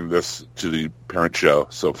preferring this to the Parent Show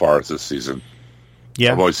so far this season.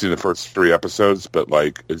 Yeah. I've only seen the first 3 episodes, but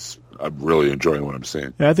like I'm really enjoying what I'm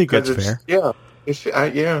seeing. I think that's fair. Yeah. I think I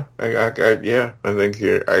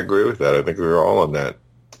agree with that. I think we were all on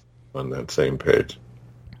that same page.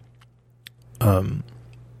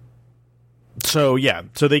 So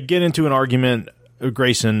they get into an argument,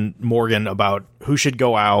 Grace and Morgan, about who should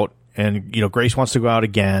go out, and Grace wants to go out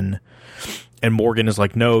again, and Morgan is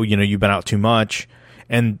like, no, you've been out too much,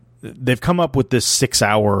 and they've come up with this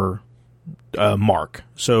 6-hour mark.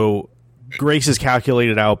 So Grace is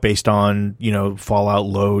calculated out based on fallout,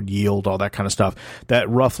 load, yield, all that kind of stuff, that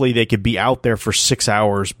roughly they could be out there for 6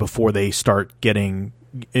 hours before they start getting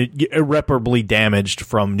irreparably damaged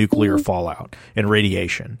from nuclear fallout and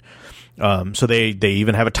radiation. So they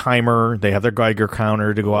even have a timer. They have their Geiger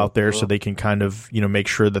counter to go out there so they can kind of, make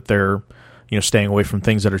sure that they're, staying away from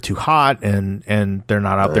things that are too hot and they're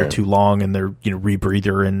not out there too long, and they're,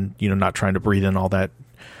 rebreather and, not trying to breathe in all that.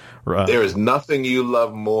 There is nothing you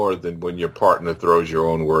love more than when your partner throws your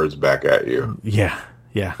own words back at you. Yeah.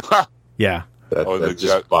 Yeah. Yeah. That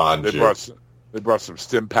just bonds you. They brought some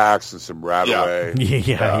stim packs and some Radaway.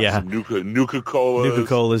 Yeah. Some Nuka-Colas.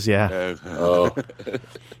 Nuka-Colas, yeah. Oh,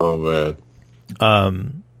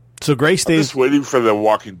 man. So Grace stays... I'm just waiting for the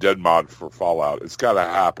Walking Dead mod for Fallout. It's got to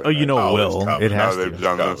happen. Oh, it will. It has to. They've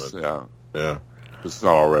done this, yeah. It's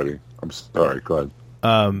not already. I'm sorry, go ahead.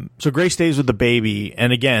 So Grace stays with the baby,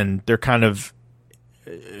 and again, they're kind of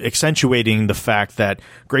accentuating the fact that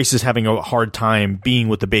Grace is having a hard time being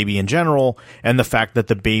with the baby in general, and the fact that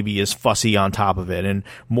the baby is fussy on top of it. And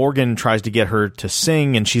Morgan tries to get her to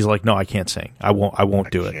sing, and she's like, "No, I can't sing. I won't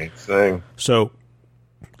do it." Can't sing. So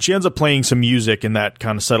she ends up playing some music, and that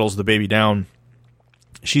kind of settles the baby down.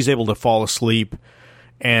 She's able to fall asleep,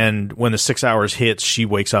 and when the 6 hours hits, she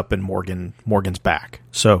wakes up and Morgan's back.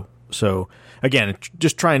 So again,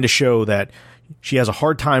 just trying to show that she has a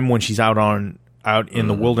hard time when she's out in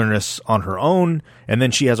the wilderness on her own, and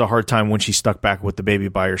then she has a hard time when she's stuck back with the baby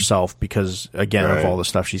by herself because, again, of all the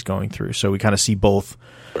stuff she's going through. So we kind of see both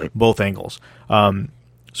angles.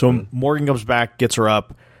 So Morgan comes back, gets her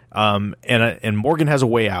up, and Morgan has a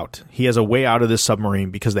way out. He has a way out of this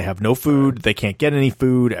submarine because they have no food. They can't get any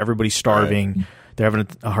food. Everybody's starving. Right. They're having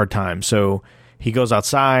a hard time. So he goes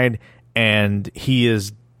outside, and he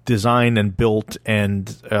is designed and built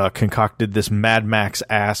and concocted this Mad Max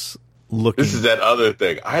ass looking. This is that other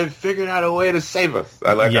thing. I figured out a way to save us.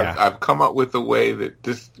 I've come up with a way that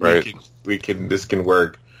this can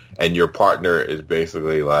work, and your partner is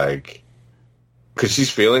basically like, because she's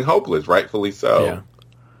feeling hopeless, rightfully so. Yeah.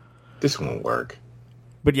 This won't work.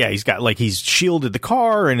 But yeah, he's shielded the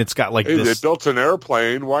car, and it's got this. They built an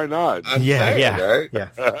airplane. Why not? Right? Yeah.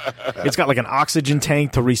 It's got like an oxygen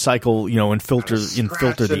tank to recycle, and filter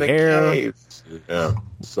the air. Yeah,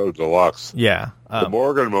 so deluxe. Yeah, the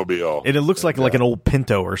Morgan Mobile, and it looks like an old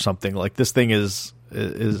Pinto or something. Like this thing is.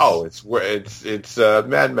 Oh, it's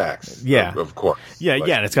Mad Max. Yeah, of course. Yeah,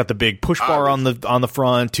 and it's got the big push bar on the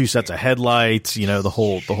front, 2 sets of headlights. The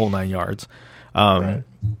whole 9 yards. Right.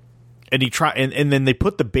 And and then they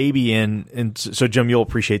put the baby in, and so Jim, you'll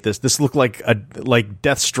appreciate this. This looked like a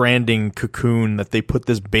Death Stranding cocoon that they put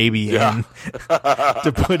this baby in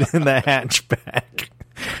to put in the hatchback.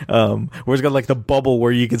 where it's got like the bubble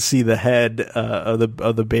where you can see the head of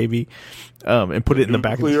the baby, and put it in the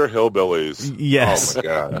back. Nuclear hillbillies. Yes. Oh my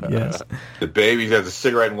god. Yes. The baby has a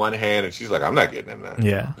cigarette in one hand, and she's like, "I'm not getting in that."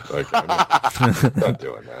 Yeah. Like, I'm not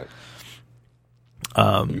doing that.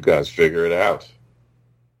 You guys figure it out.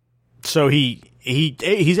 So he's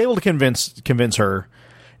able to convince her,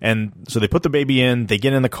 and so they put the baby in, they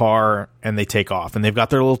get in the car, and they take off, and they've got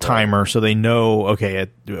their little timer, so they know, okay, at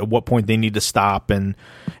what point they need to stop, and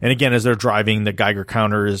again, as they're driving, the Geiger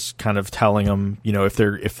counter is kind of telling them, you know, if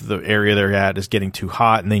the area they're at is getting too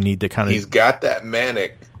hot, and they need to kind of. He's got that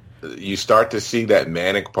manic. You start to see that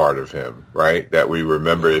manic part of him, right? That we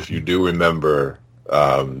remember, if you do remember,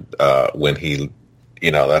 when he, you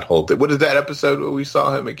know, that whole thing. What is that episode where we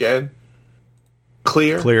saw him again?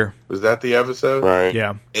 Clear. Was that the episode? Right.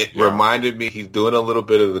 Yeah. It reminded me he's doing a little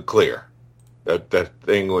bit of the Clear. That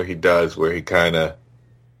thing where he does, where he kind of,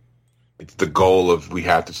 it's the goal of, we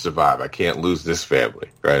have to survive. I can't lose this family,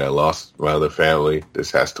 right? I lost my other family.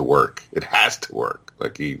 This has to work. It has to work.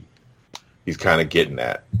 Like he's kind of getting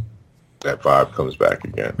that vibe comes back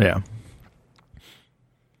again. Yeah.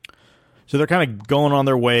 So they're kind of going on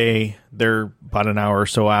their way. They're about an hour or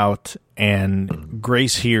so out, and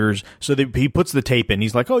Grace hears. So he puts the tape in.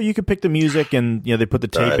 He's like, "Oh, you can pick the music," and you know they put the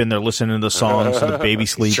tape in. They're listening to the song, so the baby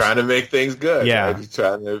sleeps. He's trying to make things good. Yeah, right? He's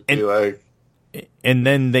trying to be like. And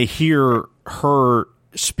then they hear her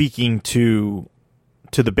speaking to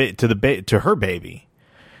her baby,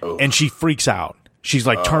 and she freaks out. She's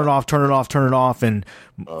like, turn it off. And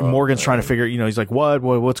Morgan's trying to figure, you know, he's like,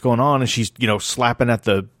 what's going on? And she's, you know, slapping at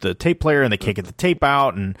the tape player, and they can't get the tape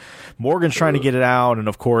out. And Morgan's trying to get it out. And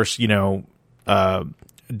of course, you know,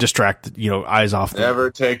 distract, you know, eyes off.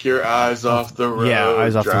 Never take your eyes off the road. Yeah,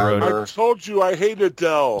 eyes off driver. the road. I told you I hated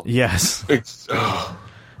Dell. Yes. Oh.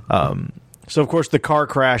 So of course the car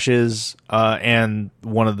crashes, and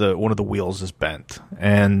one of the wheels is bent.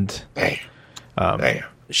 And, Damn.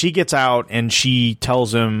 she gets out and she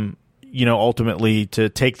tells him, you know, ultimately to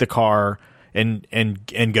take the car and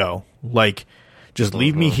go. Like, just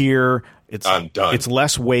leave me here. I'm done. It's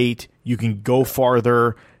less weight. You can go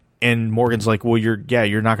farther. And Morgan's like, well, you're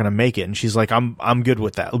not going to make it. And she's like, I'm good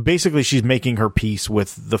with that. Basically, she's making her peace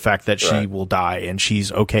with the fact that she will die, and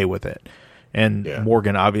she's okay with it. And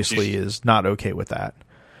Morgan obviously is not okay with that.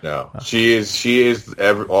 No, she is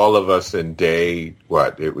all of us in day,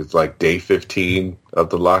 what? It was like day 15 of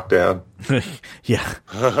the lockdown. Yeah.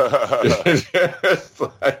 It's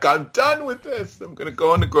like, I'm done with this. I'm going to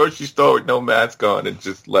go in the grocery store with no mask on and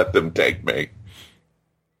just let them take me.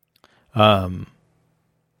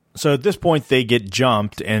 So at this point, they get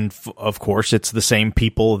jumped, and of course, it's the same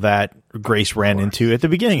people that Grace ran into at the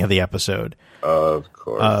beginning of the episode. Of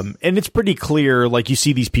course. And it's pretty clear, like, you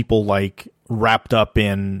see these people, like, wrapped up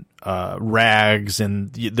in rags,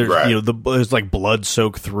 and there's you know there's like blood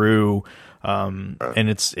soaked through, and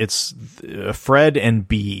it's Fred and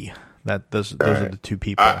B. Those are the two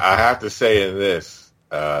people. I have to say in this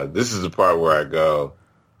is the part where I go,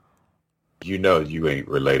 you know, you ain't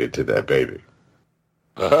related to that baby.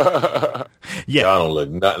 Yeah, Y'all don't look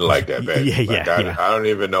nothing like that baby. I don't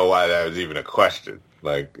even know why that was even a question.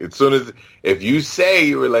 Like, as soon as, if you say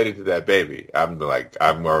you're related to that baby, I'm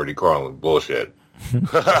already calling bullshit.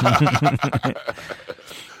 The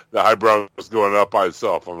eyebrow was going up by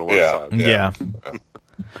itself on the one side. Yeah.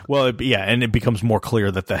 Well, and it becomes more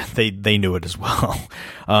clear that they knew it as well.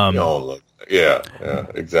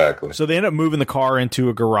 Exactly. So they end up moving the car into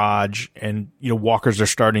a garage, and you know walkers are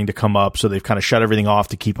starting to come up, so they've kind of shut everything off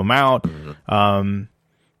to keep them out. Mm-hmm.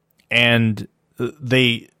 And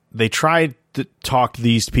they tried to talk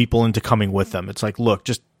these people into coming with them. It's like, look,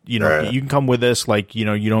 just, you know, you can come with us. Like, you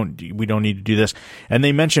know, we don't need to do this. And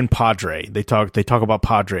they mention Padre. They talk about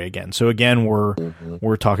Padre again. So again,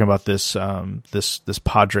 we're talking about this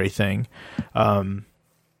Padre thing. And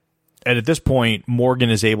at this point, Morgan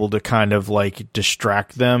is able to kind of like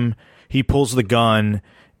distract them. He pulls the gun,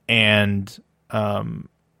 and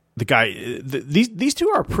the guy, these two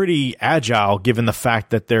are pretty agile, given the fact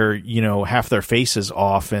that they're, you know, half their faces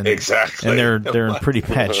off, and exactly, and they're in pretty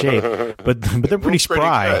bad shape, but they're pretty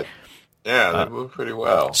spry. They move pretty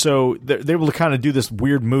well. So they're able to kind of do this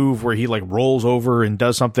weird move where he like rolls over and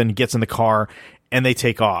does something, gets in the car, and they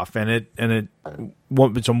take off.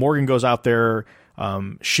 So Morgan goes out there,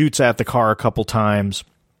 shoots at the car a couple times.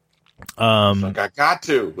 Like, I got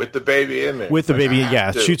to, with the baby in there. With the baby,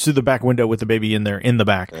 shoots through the back window with the baby in there, in the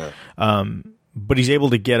back. Yeah. But he's able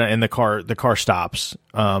to get in the car. The car stops.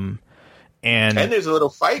 And there's a little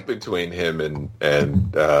fight between him and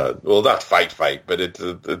well, not fight, but it's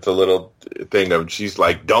a little thing of, she's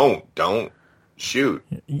like, don't. shoot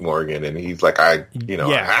Morgan, and he's like, I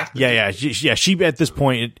have to. She at this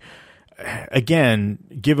point, again,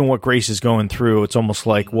 given what Grace is going through, it's almost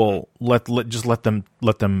like, well, let them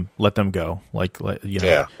go. Like, let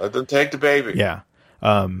them take the baby. Yeah.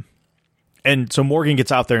 And so Morgan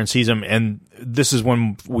gets out there and sees him, and this is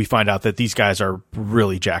when we find out that these guys are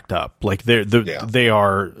really jacked up. Like they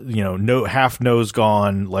are, no half nose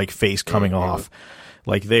gone, like face coming off.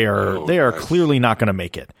 Like they are clearly not going to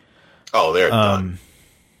make it. Oh, they're done.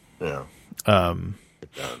 Yeah. Done.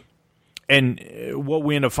 And what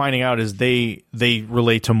we end up finding out is they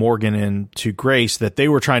relate to Morgan and to Grace that they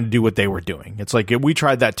were trying to do what they were doing. It's like, we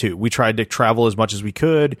tried that too. We tried to travel as much as we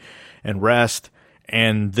could and rest.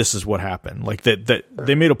 And this is what happened. Like that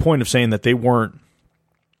they made a point of saying that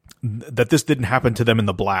that this didn't happen to them in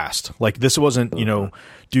the blast. Like this wasn't,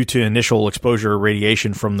 due to initial exposure or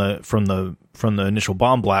radiation from the initial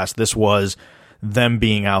bomb blast. This was them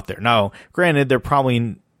being out there. Now, granted, they're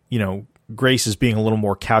probably, Grace is being a little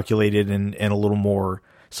more calculated and a little more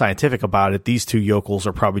scientific about it. These two yokels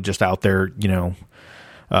are probably just out there,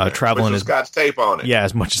 traveling with Scotch tape on it. Yeah,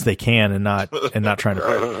 as much as they can, and not trying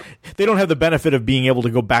to. They don't have the benefit of being able to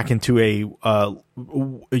go back into a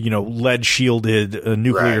lead shielded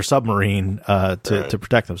nuclear submarine to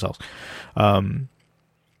protect themselves. And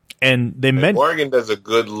Morgan does a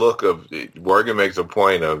good look of. Morgan makes a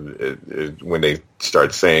point of when they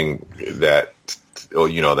start saying that,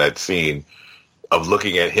 that scene of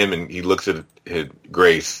looking at him, and he looks at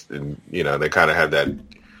Grace, and they kind of have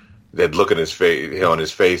that look in his face, on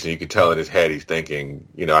his face, and you can tell in his head he's thinking,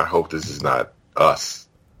 I hope this is not us.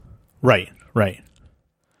 Right.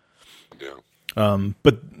 Yeah.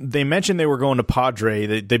 But they mentioned they were going to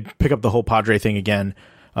Padre. They pick up the whole Padre thing again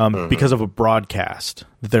because of a broadcast.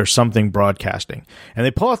 That there's something broadcasting, and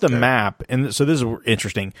they pull out the map. And so this is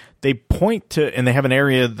interesting. They point to, and they have an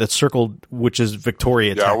area that's circled, which is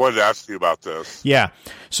Victoria. Yeah, I wanted to ask you about this. Yeah.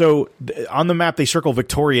 So on the map, they circle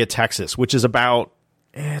Victoria, Texas, which is about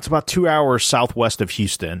 2 hours southwest of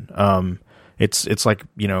Houston. It's like,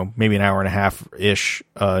 maybe an hour and a half ish,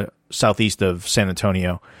 southeast of San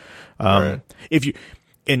Antonio. Right.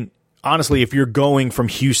 Honestly, if you're going from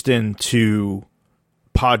Houston to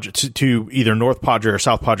Padre, to either North Padre or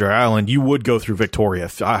South Padre Island, you would go through Victoria.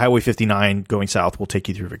 Highway 59 going south will take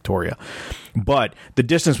you through Victoria. But the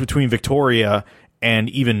distance between Victoria and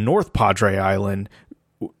even North Padre Island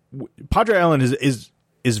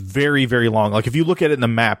is very, very long. Like if you look at it in the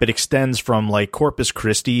map, it extends from like Corpus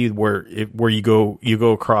Christi, where you go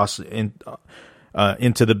across into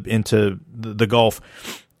the Gulf,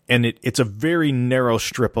 and it's a very narrow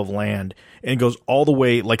strip of land, and it goes all the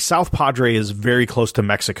way. Like South Padre is very close to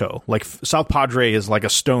Mexico. Like South Padre is like a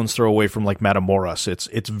stone's throw away from like Matamoros.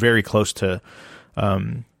 It's very close to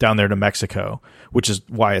down there to Mexico, which is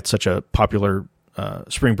why it's such a popular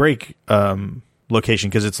spring break location,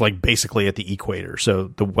 because it's like basically at the equator,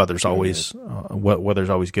 so the weather's always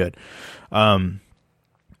good.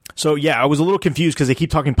 So yeah, I was a little confused because they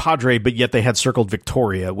keep talking Padre, but yet they had circled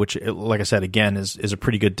Victoria, which, like I said, again is a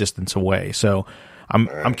pretty good distance away. So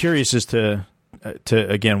I'm curious as to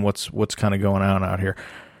again what's kind of going on out here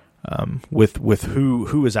with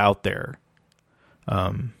who is out there,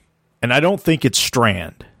 and I don't think it's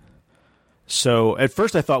Strand. So at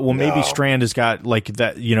first I thought, well, maybe Strand has got like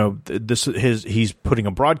that, he's putting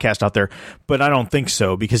a broadcast out there, but I don't think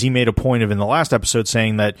so, because he made a point of in the last episode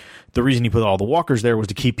saying that the reason he put all the walkers there was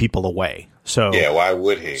to keep people away. So yeah, why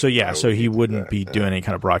would he? So yeah, so he wouldn't be doing any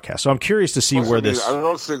kind of broadcast. So I'm curious to see where this. I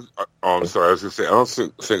don't think. Oh, I'm sorry. I was going to say I don't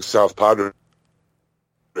think South Padre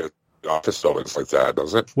office buildings like that,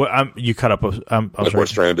 does it? Well, you cut up. I'm like sorry. where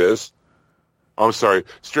Strand is. I'm sorry.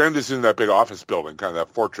 Strand is in that big office building, kind of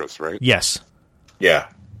that fortress, right? Yes. Yeah.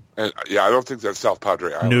 And I don't think that's South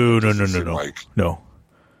Padre Island. No.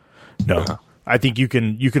 Yeah. I think you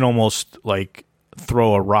can almost like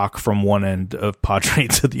throw a rock from one end of Padre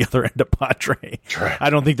to the other end of Padre. Right. I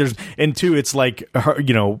don't think there's, and two, it's like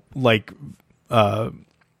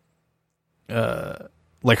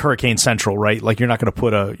like Hurricane Central, right? Like you're not going to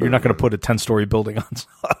put a 10-story building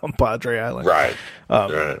on Padre Island, right?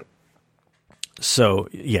 Right. So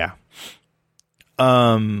yeah.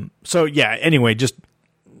 Anyway, just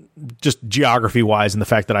geography wise, and the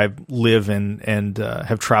fact that I live and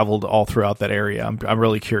have traveled all throughout that area, I'm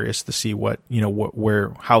really curious to see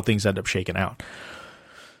how things end up shaking out.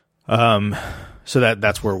 So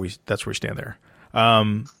that's where we stand there.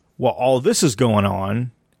 While all this is going on,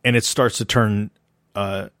 and it starts to turn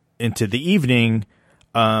into the evening,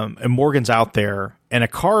 and Morgan's out there, and a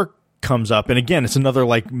car comes up, and again, it's another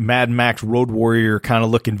like Mad Max Road Warrior kind of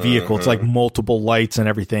looking vehicle. It's like multiple lights and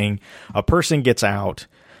everything. A person gets out.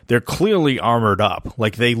 they're clearly armored up.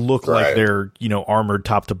 Like they look like Right. they're, armored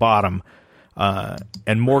top to bottom.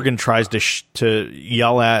 And Morgan tries to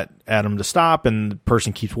yell at him to stop, and the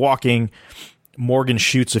person keeps walking. Morgan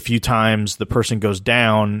shoots a few times, the person goes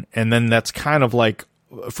down, and then that's kind of like,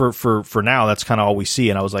 for now, that's kind of all we see.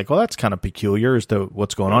 And I was like, well, that's kind of peculiar as to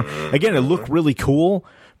what's going on. Again, it looked really cool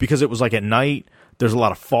because it was like at night. There's a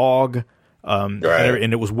lot of fog, and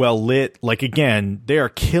it was well lit. Like, again, they are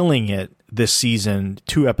killing it this season,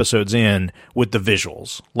 2 episodes in, with the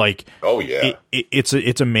visuals. Like, Oh yeah.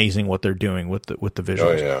 it's amazing what they're doing with the visuals.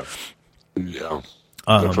 Oh yeah. Yeah,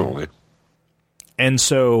 definitely. And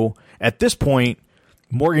so at this point,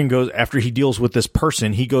 Morgan goes, after he deals with this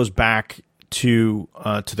person, he goes back to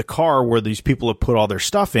the car where these people have put all their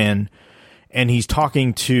stuff in, and he's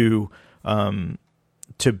talking to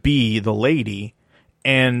B, the lady,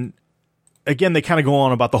 and again, they kind of go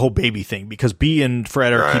on about the whole baby thing because B and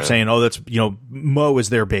Fred keep saying, "Oh, that's Mo is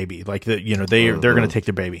their baby." Like they're going to take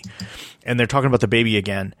their baby, and they're talking about the baby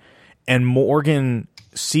again. And Morgan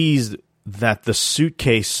sees that the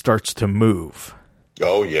suitcase starts to move,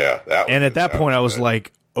 Oh yeah. and at that point, I was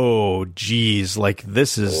like, "Oh, geez, like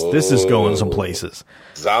this is going some places."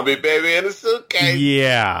 Zombie baby in a suitcase.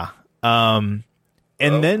 Yeah. And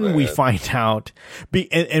then we find out,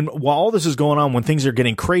 and while all this is going on, when things are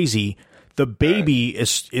getting crazy, the baby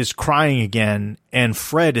is crying again, and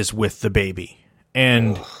Fred is with the baby.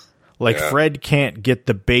 And Fred can't get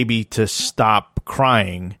the baby to stop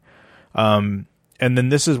crying. And then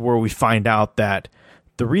this is where we find out that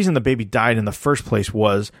the reason the baby died in the first place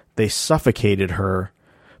was they suffocated her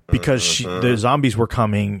because the zombies were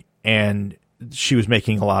coming and she was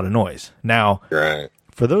making a lot of noise. Now,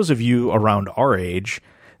 for those of you around our age,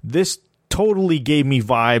 this totally gave me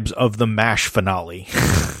vibes of the MASH finale.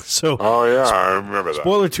 So, Oh yeah, I remember that.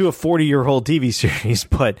 spoiler to a 40-year-old TV series,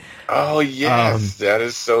 but Oh yes, that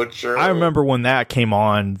is so true. I remember when that came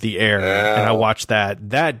on the air and I watched that.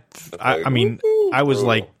 I mean, I was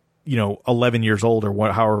like, 11 years old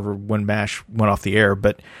or however when MASH went off the air,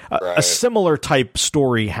 but a similar type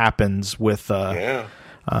story happens with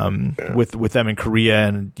with them in Korea,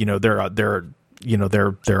 and they're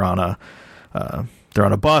on a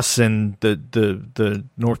bus, and the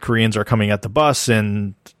North Koreans are coming at the bus,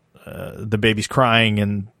 and the baby's crying,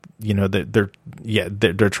 and they're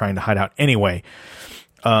trying to hide out anyway.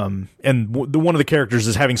 And one of the characters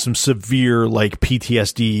is having some severe like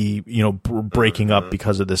PTSD, breaking up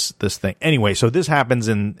because of this thing. Anyway, so this happens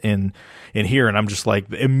in here, and I'm just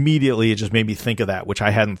like, immediately it just made me think of that, which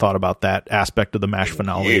I hadn't thought about that aspect of the MASH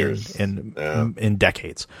finale in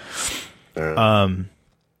decades. And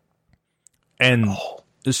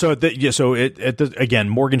so again,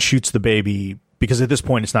 Morgan shoots the baby because at this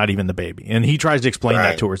point it's not even the baby, and he tries to explain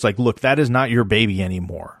that to her. It's like, look, that is not your baby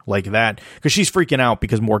anymore, like that, because she's freaking out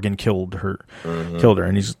because Morgan killed her,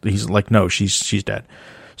 and he's like, no, she's dead.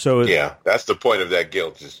 So yeah, that's the point of that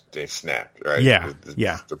guilt. Just they snapped, right?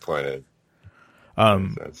 That's the point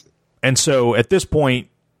of. And so at this point,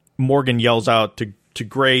 Morgan yells out to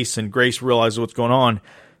Grace, and Grace realizes what's going on,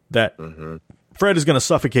 that Fred is going to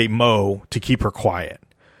suffocate Mo to keep her quiet.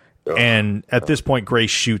 And at this point, Grace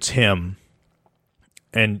shoots him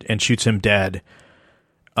and shoots him dead.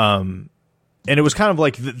 And it was kind of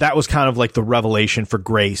like, that was kind of like the revelation for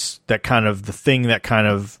Grace, that kind of the thing that kind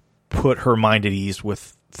of put her mind at ease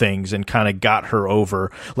with things and kind of got her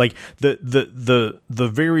over, like the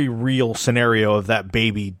very real scenario of that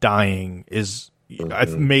baby dying is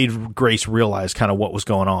made Grace realize kind of what was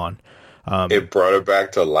going on. It brought her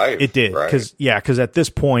back to life. It did, because at this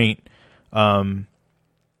point,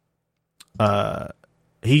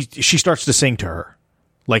 she starts to sing to her,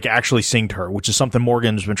 like actually sing to her, which is something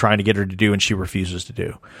Morgan's been trying to get her to do, and she refuses to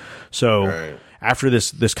do. So after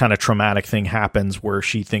this kind of traumatic thing happens, where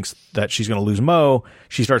she thinks that she's going to lose Mo,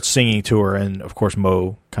 she starts singing to her, and of course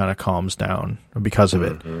Mo kind of calms down because of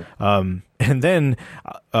it. And then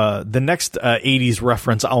the next 80s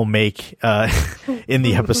reference I'll make in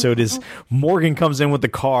the episode is Morgan comes in with the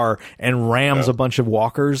car and rams a bunch of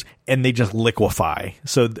walkers, and they just liquefy.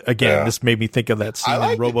 So again, this made me think of that scene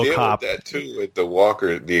in RoboCop. To deal with that too, with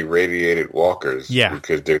the irradiated walkers. Yeah,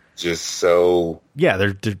 because they're just so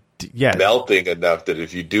they're melting enough that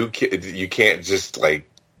if you do, you can't just like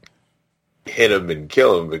hit them and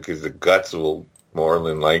kill them, because the guts will more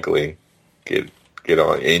than likely get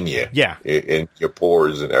on in you, in your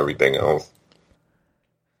pores and everything else.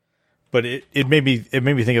 But it made me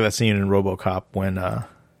think of that scene in RoboCop when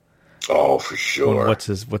oh, for sure, what's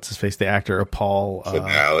his face, the actor Paul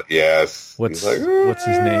yes, what's his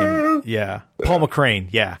name, Paul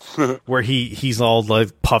McCrane, where he's all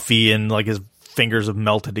like puffy and like his fingers have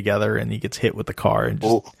melted together, and he gets hit with the car. And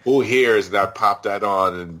just, who hears that? Pop that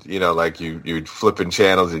on, and like you're flipping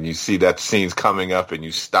channels, and you see that scene's coming up, and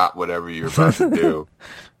you stop whatever you're about to do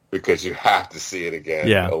because you have to see it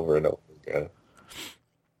again, over and over again.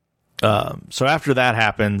 So after that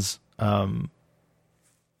happens,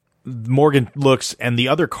 Morgan looks, and the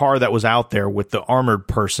other car that was out there with the armored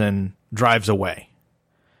person drives away.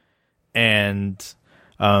 And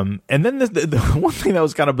then the one thing that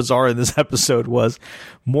was kind of bizarre in this episode was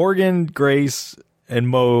Morgan, Grace, and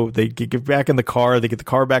Mo, they get back in the car, they get the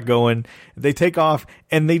car back going, they take off,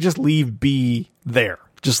 and they just leave B there.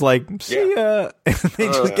 Just like, see ya. And they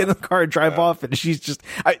just get in the car and drive off, and she's just,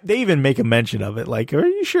 they even make a mention of it. Like, are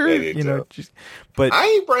you sure? But I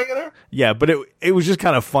ain't bringing her. Yeah, but it was just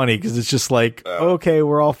kind of funny because it's just like, okay,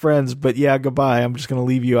 we're all friends, but yeah, goodbye. I'm just going to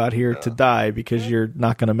leave you out here to die because you're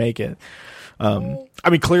not going to make it. I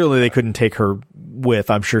mean, clearly they couldn't take her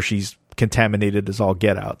with. I'm sure she's contaminated as all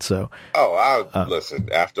get out. So, listen.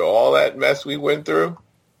 After all that mess we went through,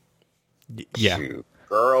 shoot,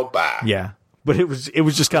 girl, bye. Yeah. But it was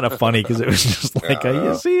just kind of funny because it was just like,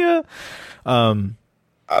 you see ya. I'd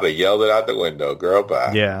have yelled it out the window, girl,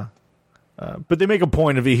 bye. Yeah. But they make a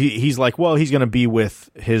point of he's like, well, he's going to be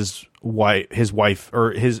with his wife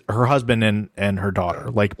or her husband and her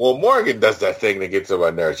daughter. Like, well, Morgan does that thing that gets on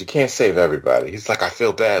my nerves. You can't save everybody. He's like, I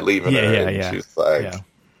feel bad leaving her. And she's like,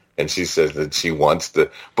 and she says that she wants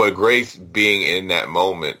to, but Grace, being in that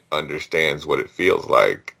moment, understands what it feels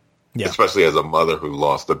like. Yeah. Especially as a mother who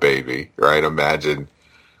lost a baby, right? Imagine,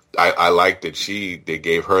 I like that they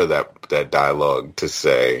gave her that dialogue to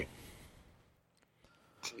say,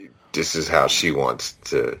 this is how she wants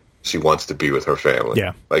to be with her family.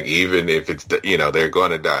 Yeah. Like, even if it's, they're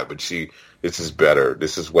going to die, but this is better.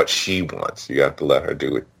 This is what she wants. You have to let her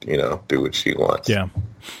do it, do what she wants. Yeah.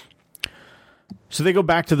 So they go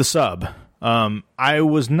back to the sub. I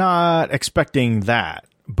was not expecting that.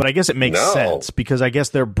 But I guess it makes sense because I guess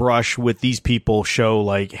their brush with these people show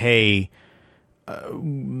like, hey,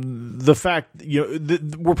 the fact,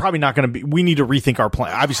 we're probably not going to be, we need to rethink our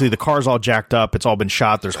plan. Obviously the car's all jacked up. It's all been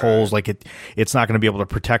shot. There's holes. Like it's not going to be able to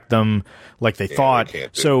protect them like they thought.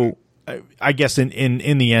 So I guess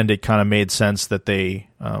in the end, it kind of made sense that they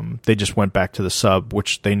just went back to the sub,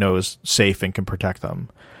 which they know is safe and can protect them.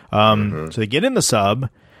 So they get in the sub,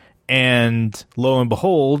 and lo and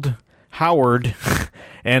behold, Howard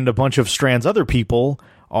and a bunch of Strand's other people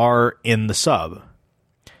are in the sub.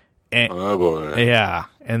 And, oh boy. Yeah.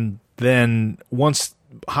 And then once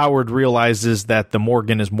Howard realizes that the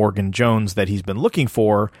Morgan is Morgan Jones that he's been looking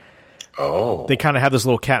for, they kind of have this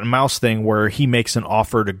little cat and mouse thing where he makes an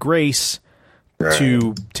offer to Grace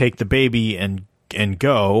to take the baby and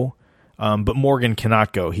go, but Morgan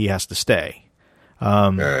cannot go. He has to stay.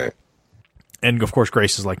 And of course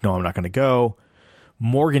Grace is like, no, I'm not going to go.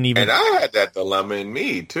 Morgan even, and I had that dilemma in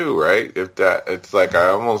me too, right? It's like I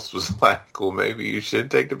almost was like, well, maybe you should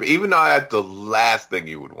take the, even though that's the last thing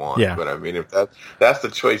you would want. Yeah. But I mean, if that's the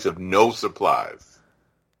choice of no supplies.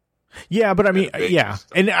 Yeah, but I mean, yeah,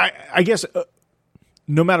 and I guess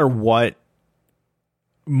no matter what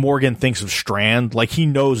Morgan thinks of Strand, like he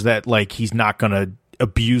knows that like he's not gonna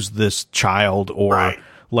abuse this child or.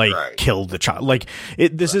 Kill the child. Like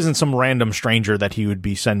this isn't some random stranger that he would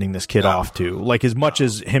be sending this kid off to. Like as much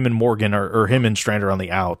as him and Morgan or him and Strand are on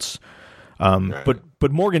the outs. But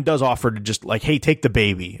Morgan does offer to just like, hey, take the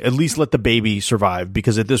baby. At least let the baby survive,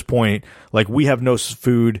 because at this point, like we have no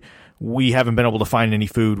food. We haven't been able to find any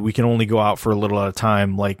food. We can only go out for a little at a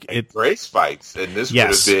time. Like Grace fights, and this would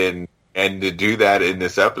have been, and to do that in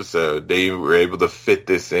this episode, they were able to fit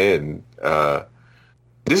this in.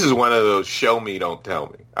 This is one of those show me, don't tell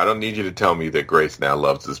me. I don't need you to tell me that Grace now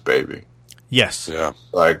loves this baby. Yes. Yeah.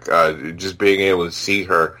 Like, just being able to see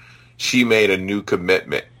her, she made a new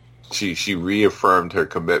commitment. She reaffirmed her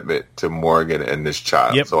commitment to Morgan and this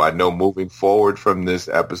child. Yep. So I know moving forward from this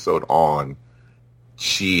episode on,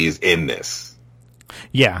 she is in this.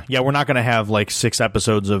 Yeah. Yeah. We're not going to have like 6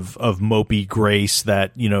 episodes of mopey Grace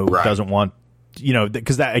that, doesn't want,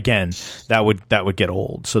 because that, again, that would get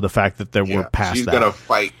old. So the fact that we're past she's that. She's going to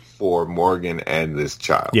fight for Morgan and this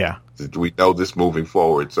child. Yeah. We know this moving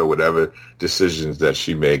forward. So whatever decisions that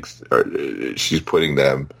she makes, she's putting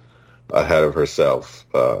them ahead of herself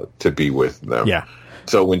to be with them. Yeah.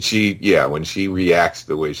 So when she reacts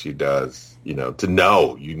the way she does, to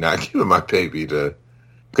know you're not giving my baby to,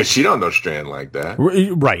 because she don't know Strand like that.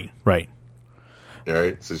 Right. Right.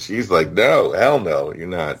 So she's like, no, hell no, you're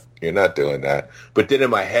not doing that. But then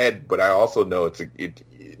in my head, but I also know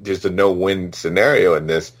there's a no-win scenario in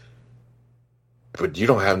this. But you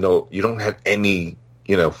don't have any,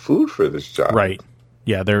 food for this child. Right.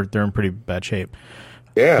 Yeah, they're in pretty bad shape.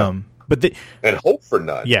 Yeah. But and hope for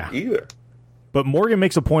none. Yeah. Either. But Morgan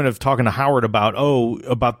makes a point of talking to Howard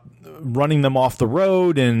about running them off the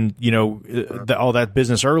road and all that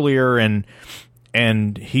business earlier, and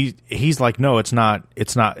he's like, no, it's not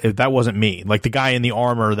that wasn't me. Like the guy in the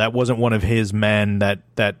armor, that wasn't one of his men that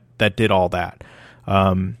did all that.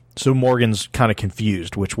 So Morgan's kind of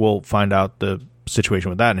confused, which we'll find out the situation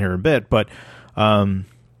with that in here in a bit. But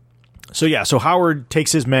so Howard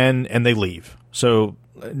takes his men and they leave. So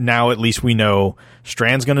now at least we know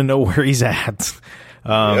Strand's going to know where he's at.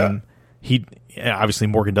 He obviously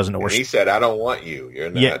Morgan doesn't know where. He said, "I don't want you.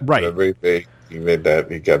 You're not." Yeah, right. He made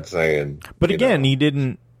that. He kept saying. But again, he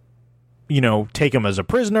didn't, take him as a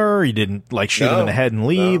prisoner. He didn't shoot him in the head and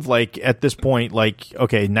leave. No. Like at this point,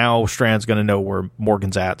 okay, now Strand's going to know where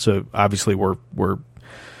Morgan's at. So obviously we're.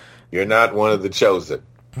 You're not one of the chosen.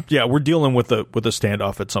 Yeah, we're dealing with a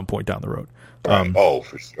standoff at some point down the road. Right.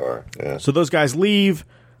 For sure. Yeah. So those guys leave.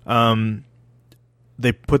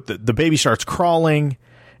 They put the baby starts crawling,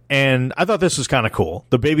 and I thought this was kind of cool.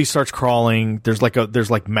 The baby starts crawling. There's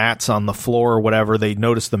like mats on the floor or whatever. They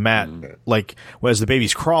notice the mat as the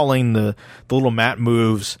baby's crawling, the little mat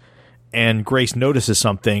moves, and Grace notices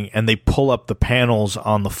something, and they pull up the panels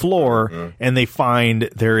on the floor, and they find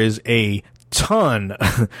there is a ton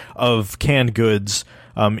of canned goods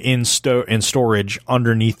in storage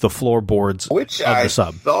underneath the floorboards of the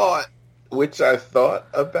sub. Which I thought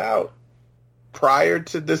about prior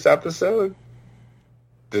to this episode,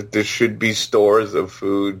 that there should be stores of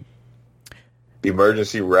food,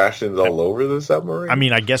 emergency rations all over the submarine. I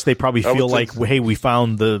mean, I guess they probably feel like, hey, we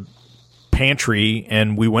found the pantry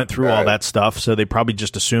and we went through all that stuff, so they probably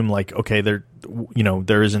just assume okay, there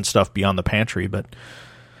isn't stuff beyond the pantry, but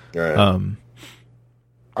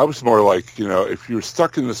I was more like, if you're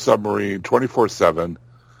stuck in the submarine 24/7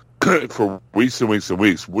 for weeks and weeks and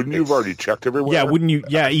weeks, wouldn't you have already checked everywhere? Yeah, wouldn't you?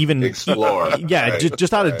 Yeah, even explore. Yeah, right.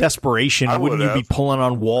 just out of desperation, wouldn't you be pulling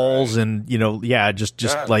on walls and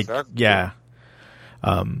exactly. yeah.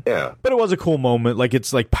 But it was a cool moment. Like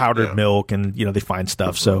it's like powdered milk, and they find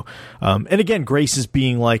stuff. So, and again, Grace is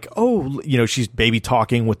being like, oh, she's baby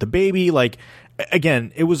talking with the baby. Like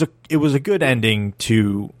again, it was a good ending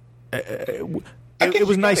to. It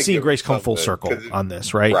was nice seeing Grace come full circle on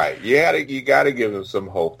this, right? Right. You got to give them some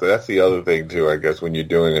hope. That's the other thing too, I guess, when you're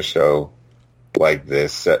doing a show like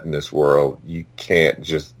this, set in this world, you can't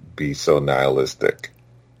just be so nihilistic.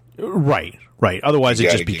 Right. Otherwise,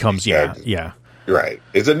 it just becomes Right.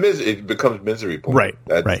 It becomes misery porn. Right.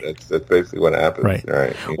 That's basically what happens.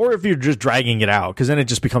 Right. Or if you're just dragging it out, because then it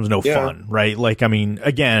just becomes no fun, right? Like, I mean,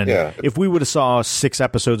 again, if we would have saw 6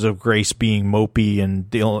 episodes of Grace being mopey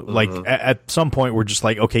and at some point we're just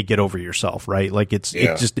like, okay, get over yourself, right? Like it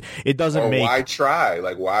doesn't make. Why try?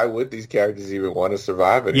 Like, why would these characters even want to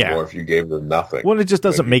survive anymore if you gave them nothing? Well, it just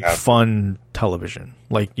doesn't make fun television.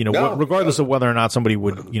 Like, regardless of whether or not somebody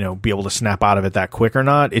would, be able to snap out of it that quick or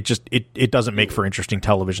not, it doesn't make for interesting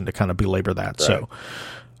television to kind of belabor that.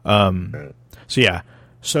 Right.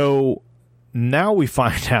 So now we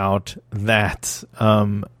find out that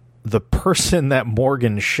the person that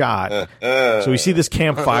Morgan shot. So we see this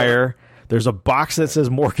campfire. There's a box that says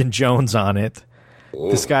Morgan Jones on it.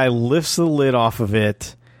 Ooh. This guy lifts the lid off of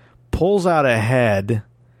it, pulls out a head,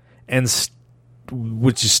 and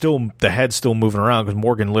which is still the head's still moving around because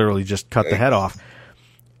Morgan literally just cut the head off,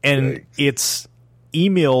 and it's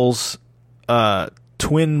Emil's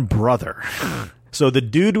twin brother. So the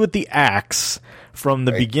dude with the axe from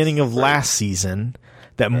the beginning of last season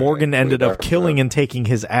that Morgan ended up killing and taking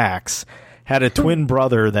his axe had a twin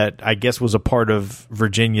brother that I guess was a part of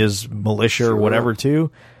Virginia's militia or whatever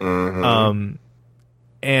too. Mm-hmm.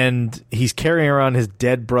 And he's carrying around his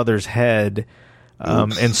dead brother's head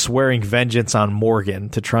and swearing vengeance on Morgan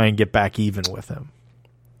to try and get back even with him.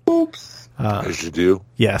 Oops. As you do.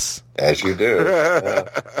 Yes. As you do.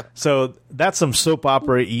 So that's some soap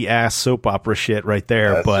opera-y ass soap opera shit right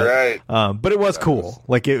there. That's right. But it was cool.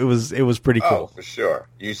 Like it was pretty cool. Oh, for sure.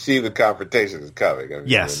 You see the confrontation is coming. I mean,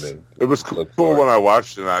 yes. It was cool when I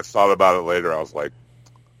watched it and I thought about it later. I was like,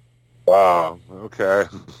 wow, okay.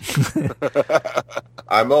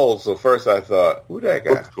 I'm old, so first I thought, who that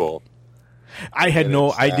guy? That's cool. I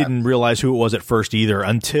didn't realize who it was at first either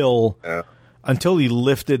until he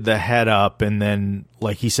lifted the head up and then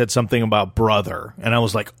like he said something about brother, and I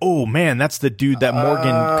was like, oh man, that's the dude that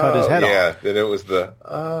Morgan cut his head off. Yeah, then it was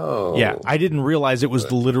Yeah, I didn't realize it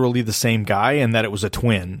was literally the same guy and that it was a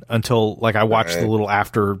twin until like I watched the little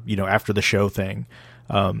after the show thing.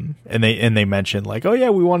 And they mentioned like, oh yeah,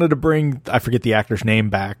 we wanted to bring, I forget the actor's name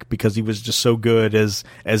back because he was just so good as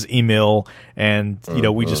Emil, and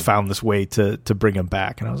we just found this way to bring him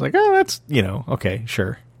back. And I was like, oh, that's okay,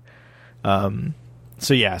 sure. So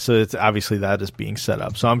it's obviously that is being set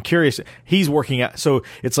up. So I'm curious. He's working out. So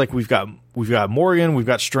it's like we've got Morgan, we've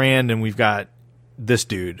got Strand, and we've got this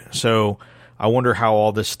dude. So I wonder how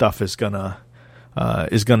all this stuff is gonna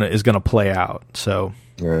play out. So.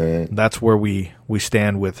 Right. That's where we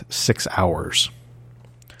stand with 6 hours.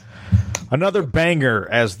 Another banger,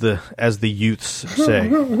 as the youths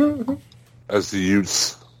say. As the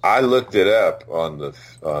youths. I looked it up on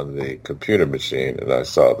the computer machine, and I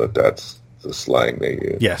saw that that's the slang they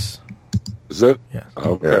use. Yes. Is it? Yeah.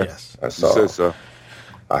 Okay. Yes. I saw. You say so.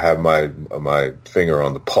 I have my finger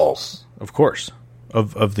on the pulse. Of course.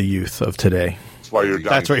 Of the youth of today. That's why you're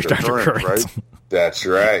That's why you're Dr. Current, right? That's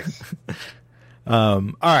right.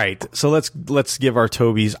 All right, so let's give our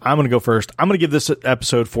Tobies. I'm going to go first. I'm going to give this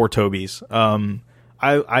episode 4 Tobies. I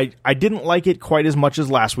didn't like it quite as much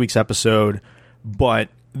as last week's episode, but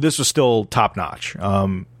this was still top notch.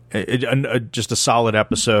 Just a solid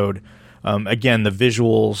episode. Again, the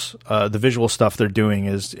visual stuff they're doing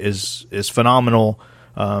is phenomenal.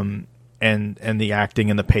 And the acting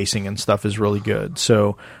and the pacing and stuff is really good.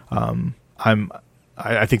 So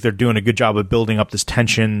I think they're doing a good job of building up this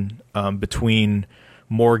tension between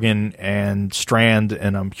Morgan and Strand,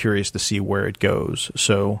 and I'm curious to see where it goes.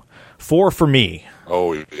 So 4 for me.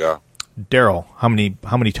 Oh yeah, Daryl, how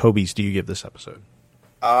many Tobies do you give this episode?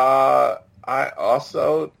 I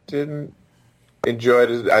also didn't enjoy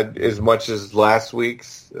it as much as last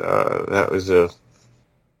week's. That was I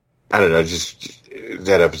don't know, just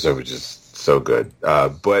that episode was just so good.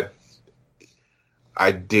 But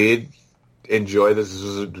I did enjoy this.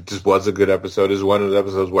 This was a good episode. This is one of the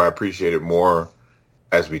episodes where I appreciate it more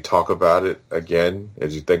as we talk about it again.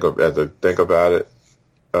 As I think about it,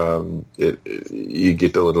 you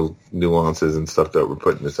get the little nuances and stuff that were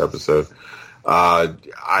put in this episode.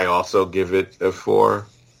 I also give it a 4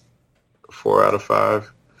 out of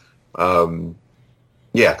 5.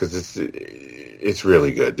 Because it's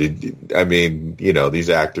really good. I mean, these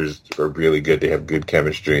actors are really good. They have good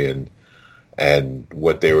chemistry, and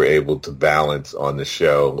what they were able to balance on the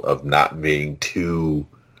show of not being too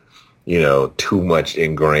much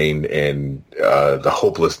ingrained in the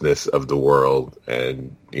hopelessness of the world,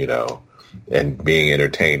 and being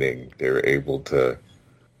entertaining. They were able to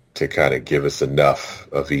kind of give us enough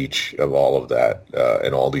of each of all of that,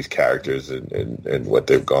 and all these characters and what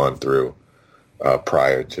they've gone through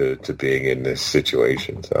prior to being in this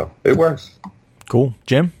situation. So it works. Cool.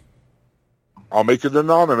 Jim? I'll make it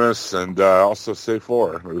anonymous and also say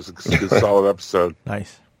 4. It was a good solid episode.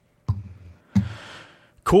 Nice.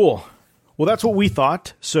 Cool. Well, that's what we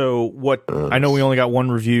thought. So I know we only got 1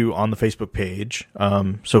 review on the Facebook page.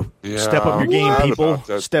 So step up your game, people.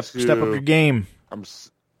 Step up your game. I'm what's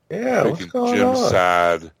going Jim on?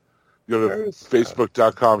 sad. Go to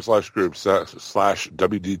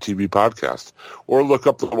facebook.com/groups/WDTV podcast, or look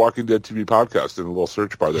up the Walking Dead TV podcast in the little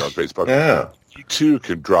search bar there on Facebook. Yeah. You too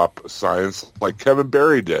can drop science like Kevin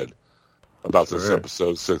Barry did about this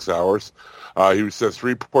episode, 6 hours. He says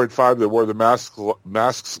 3.5. They wore the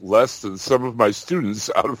masks less than some of my students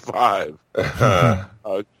out of 5.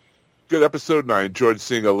 Good episode, and I enjoyed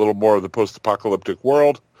seeing a little more of the post-apocalyptic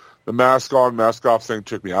world. The mask on, mask off thing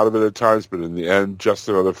took me out of it at times, but in the end, just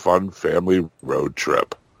another fun family road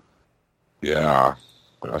trip. Yeah,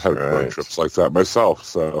 I've had road trips like that myself.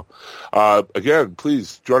 So, again,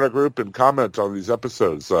 please join our group and comment on these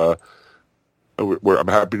episodes. I'm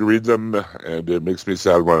happy to read them, and it makes me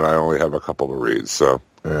sad when I only have a couple to read. So,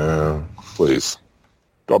 please,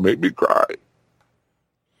 don't make me cry.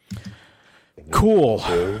 Cool.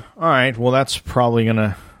 All right. Well, that's probably going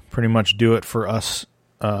to pretty much do it for us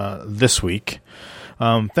this week.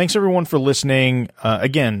 Thanks everyone for listening.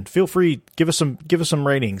 Again, feel free, give us some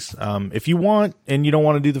ratings. If you want, and you don't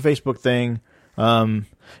want to do the Facebook thing,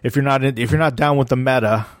 if you're not down with the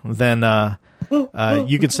meta, then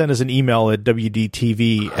you can send us an email at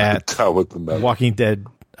WDTV at Walking Dead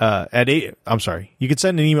I'm sorry. You can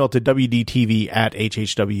send an email to WDTV at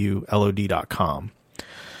HHWLOD.com.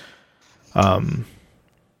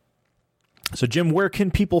 So, Jim, where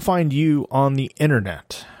can people find you on the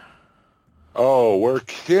internet? Oh, where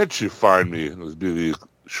can't you find me? This would be the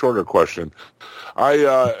shorter question. I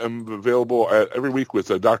am available every week with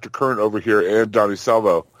Dr. Current over here and Donnie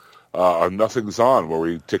Salvo on Nothing's On, where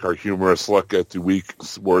we take our humorous look at the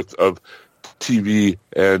week's worth of TV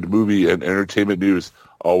and movie and entertainment news.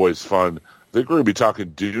 Always fun. think we're going to be talking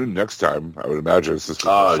Dune next time, I would imagine. Since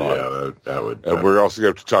Oh, yeah, that would. And we're also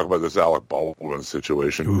going to have to talk about this Alec Baldwin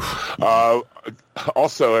situation.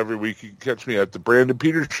 Also, every week you can catch me at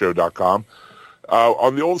thebrandonpetersshow.com.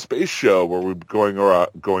 On the Old Space Show, where we're going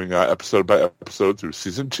episode by episode through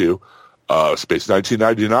season 2, Space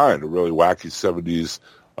 1999, a really wacky 70s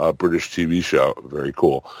British TV show. Very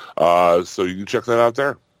cool. So you can check that out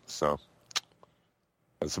there. So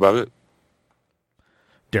that's about it.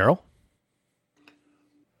 Daryl?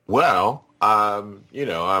 Well, I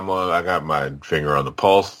got my finger on the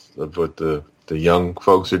pulse of what the young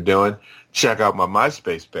folks are doing. Check out my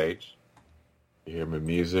MySpace page. You hear my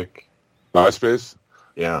music. MySpace?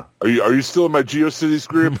 Yeah. Are you still in my GeoCities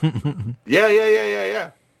group?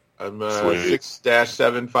 Yeah. I'm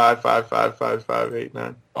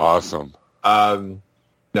 6-755555589. Awesome.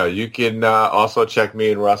 No, you can also check me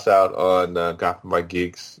and Russ out on Gotham by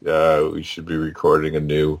Geeks. We should be recording a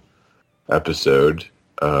new episode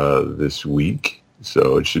this week,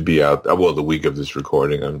 so it should be out. Well, the week of this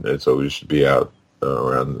recording, and so it should be out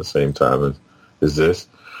around the same time as this.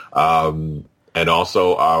 And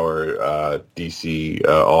also our DC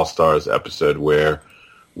All-Stars episode where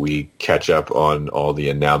we catch up on all the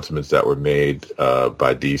announcements that were made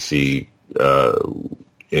by DC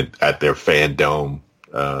at their Fandom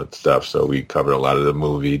stuff. So we covered a lot of the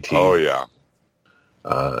movie, TV,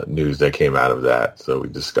 news that came out of that. So we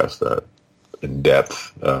discussed that in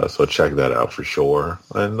depth. So check that out for sure.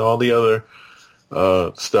 And all the other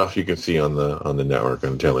stuff you can see on the network,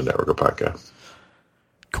 on the Taylor Network of Podcasts.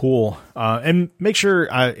 Cool. And make sure,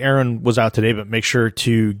 Aaron was out today, but make sure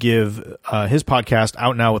to give his podcast,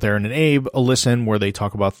 Out Now with Aaron and Abe, a listen, where they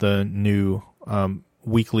talk about the new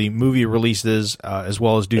weekly movie releases, as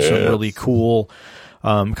well as do some really cool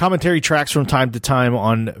commentary tracks from time to time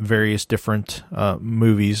on various different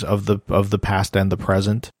movies of the past and the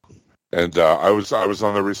present. And I was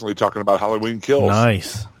on there recently talking about Halloween Kills.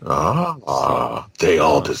 Nice. They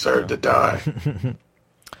all deserve to die.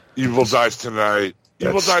 Evil dies tonight.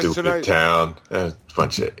 Evil That dies stupid tonight. town. A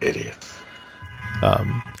bunch of idiots.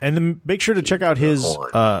 And then make sure to check out his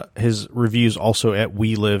reviews also at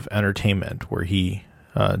We Live Entertainment, where he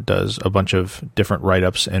does a bunch of different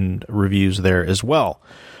write-ups and reviews there as well.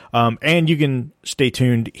 And you can stay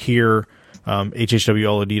tuned here,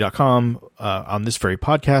 hhwlod.com, on this very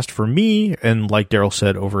podcast for me, and like Daryl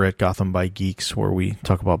said, over at Gotham by Geeks, where we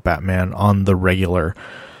talk about Batman on the regular.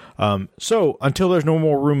 So until there's no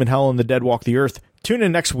more room in hell and the dead walk the earth, tune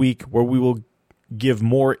in next week where we will give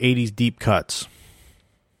more 80s deep cuts.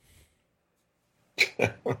 Is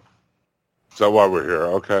that why we're here?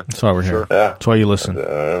 Okay. That's why we're here. Yeah. That's why you listen.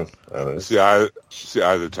 See, I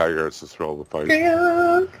the tiger. It's the thrill of the fight.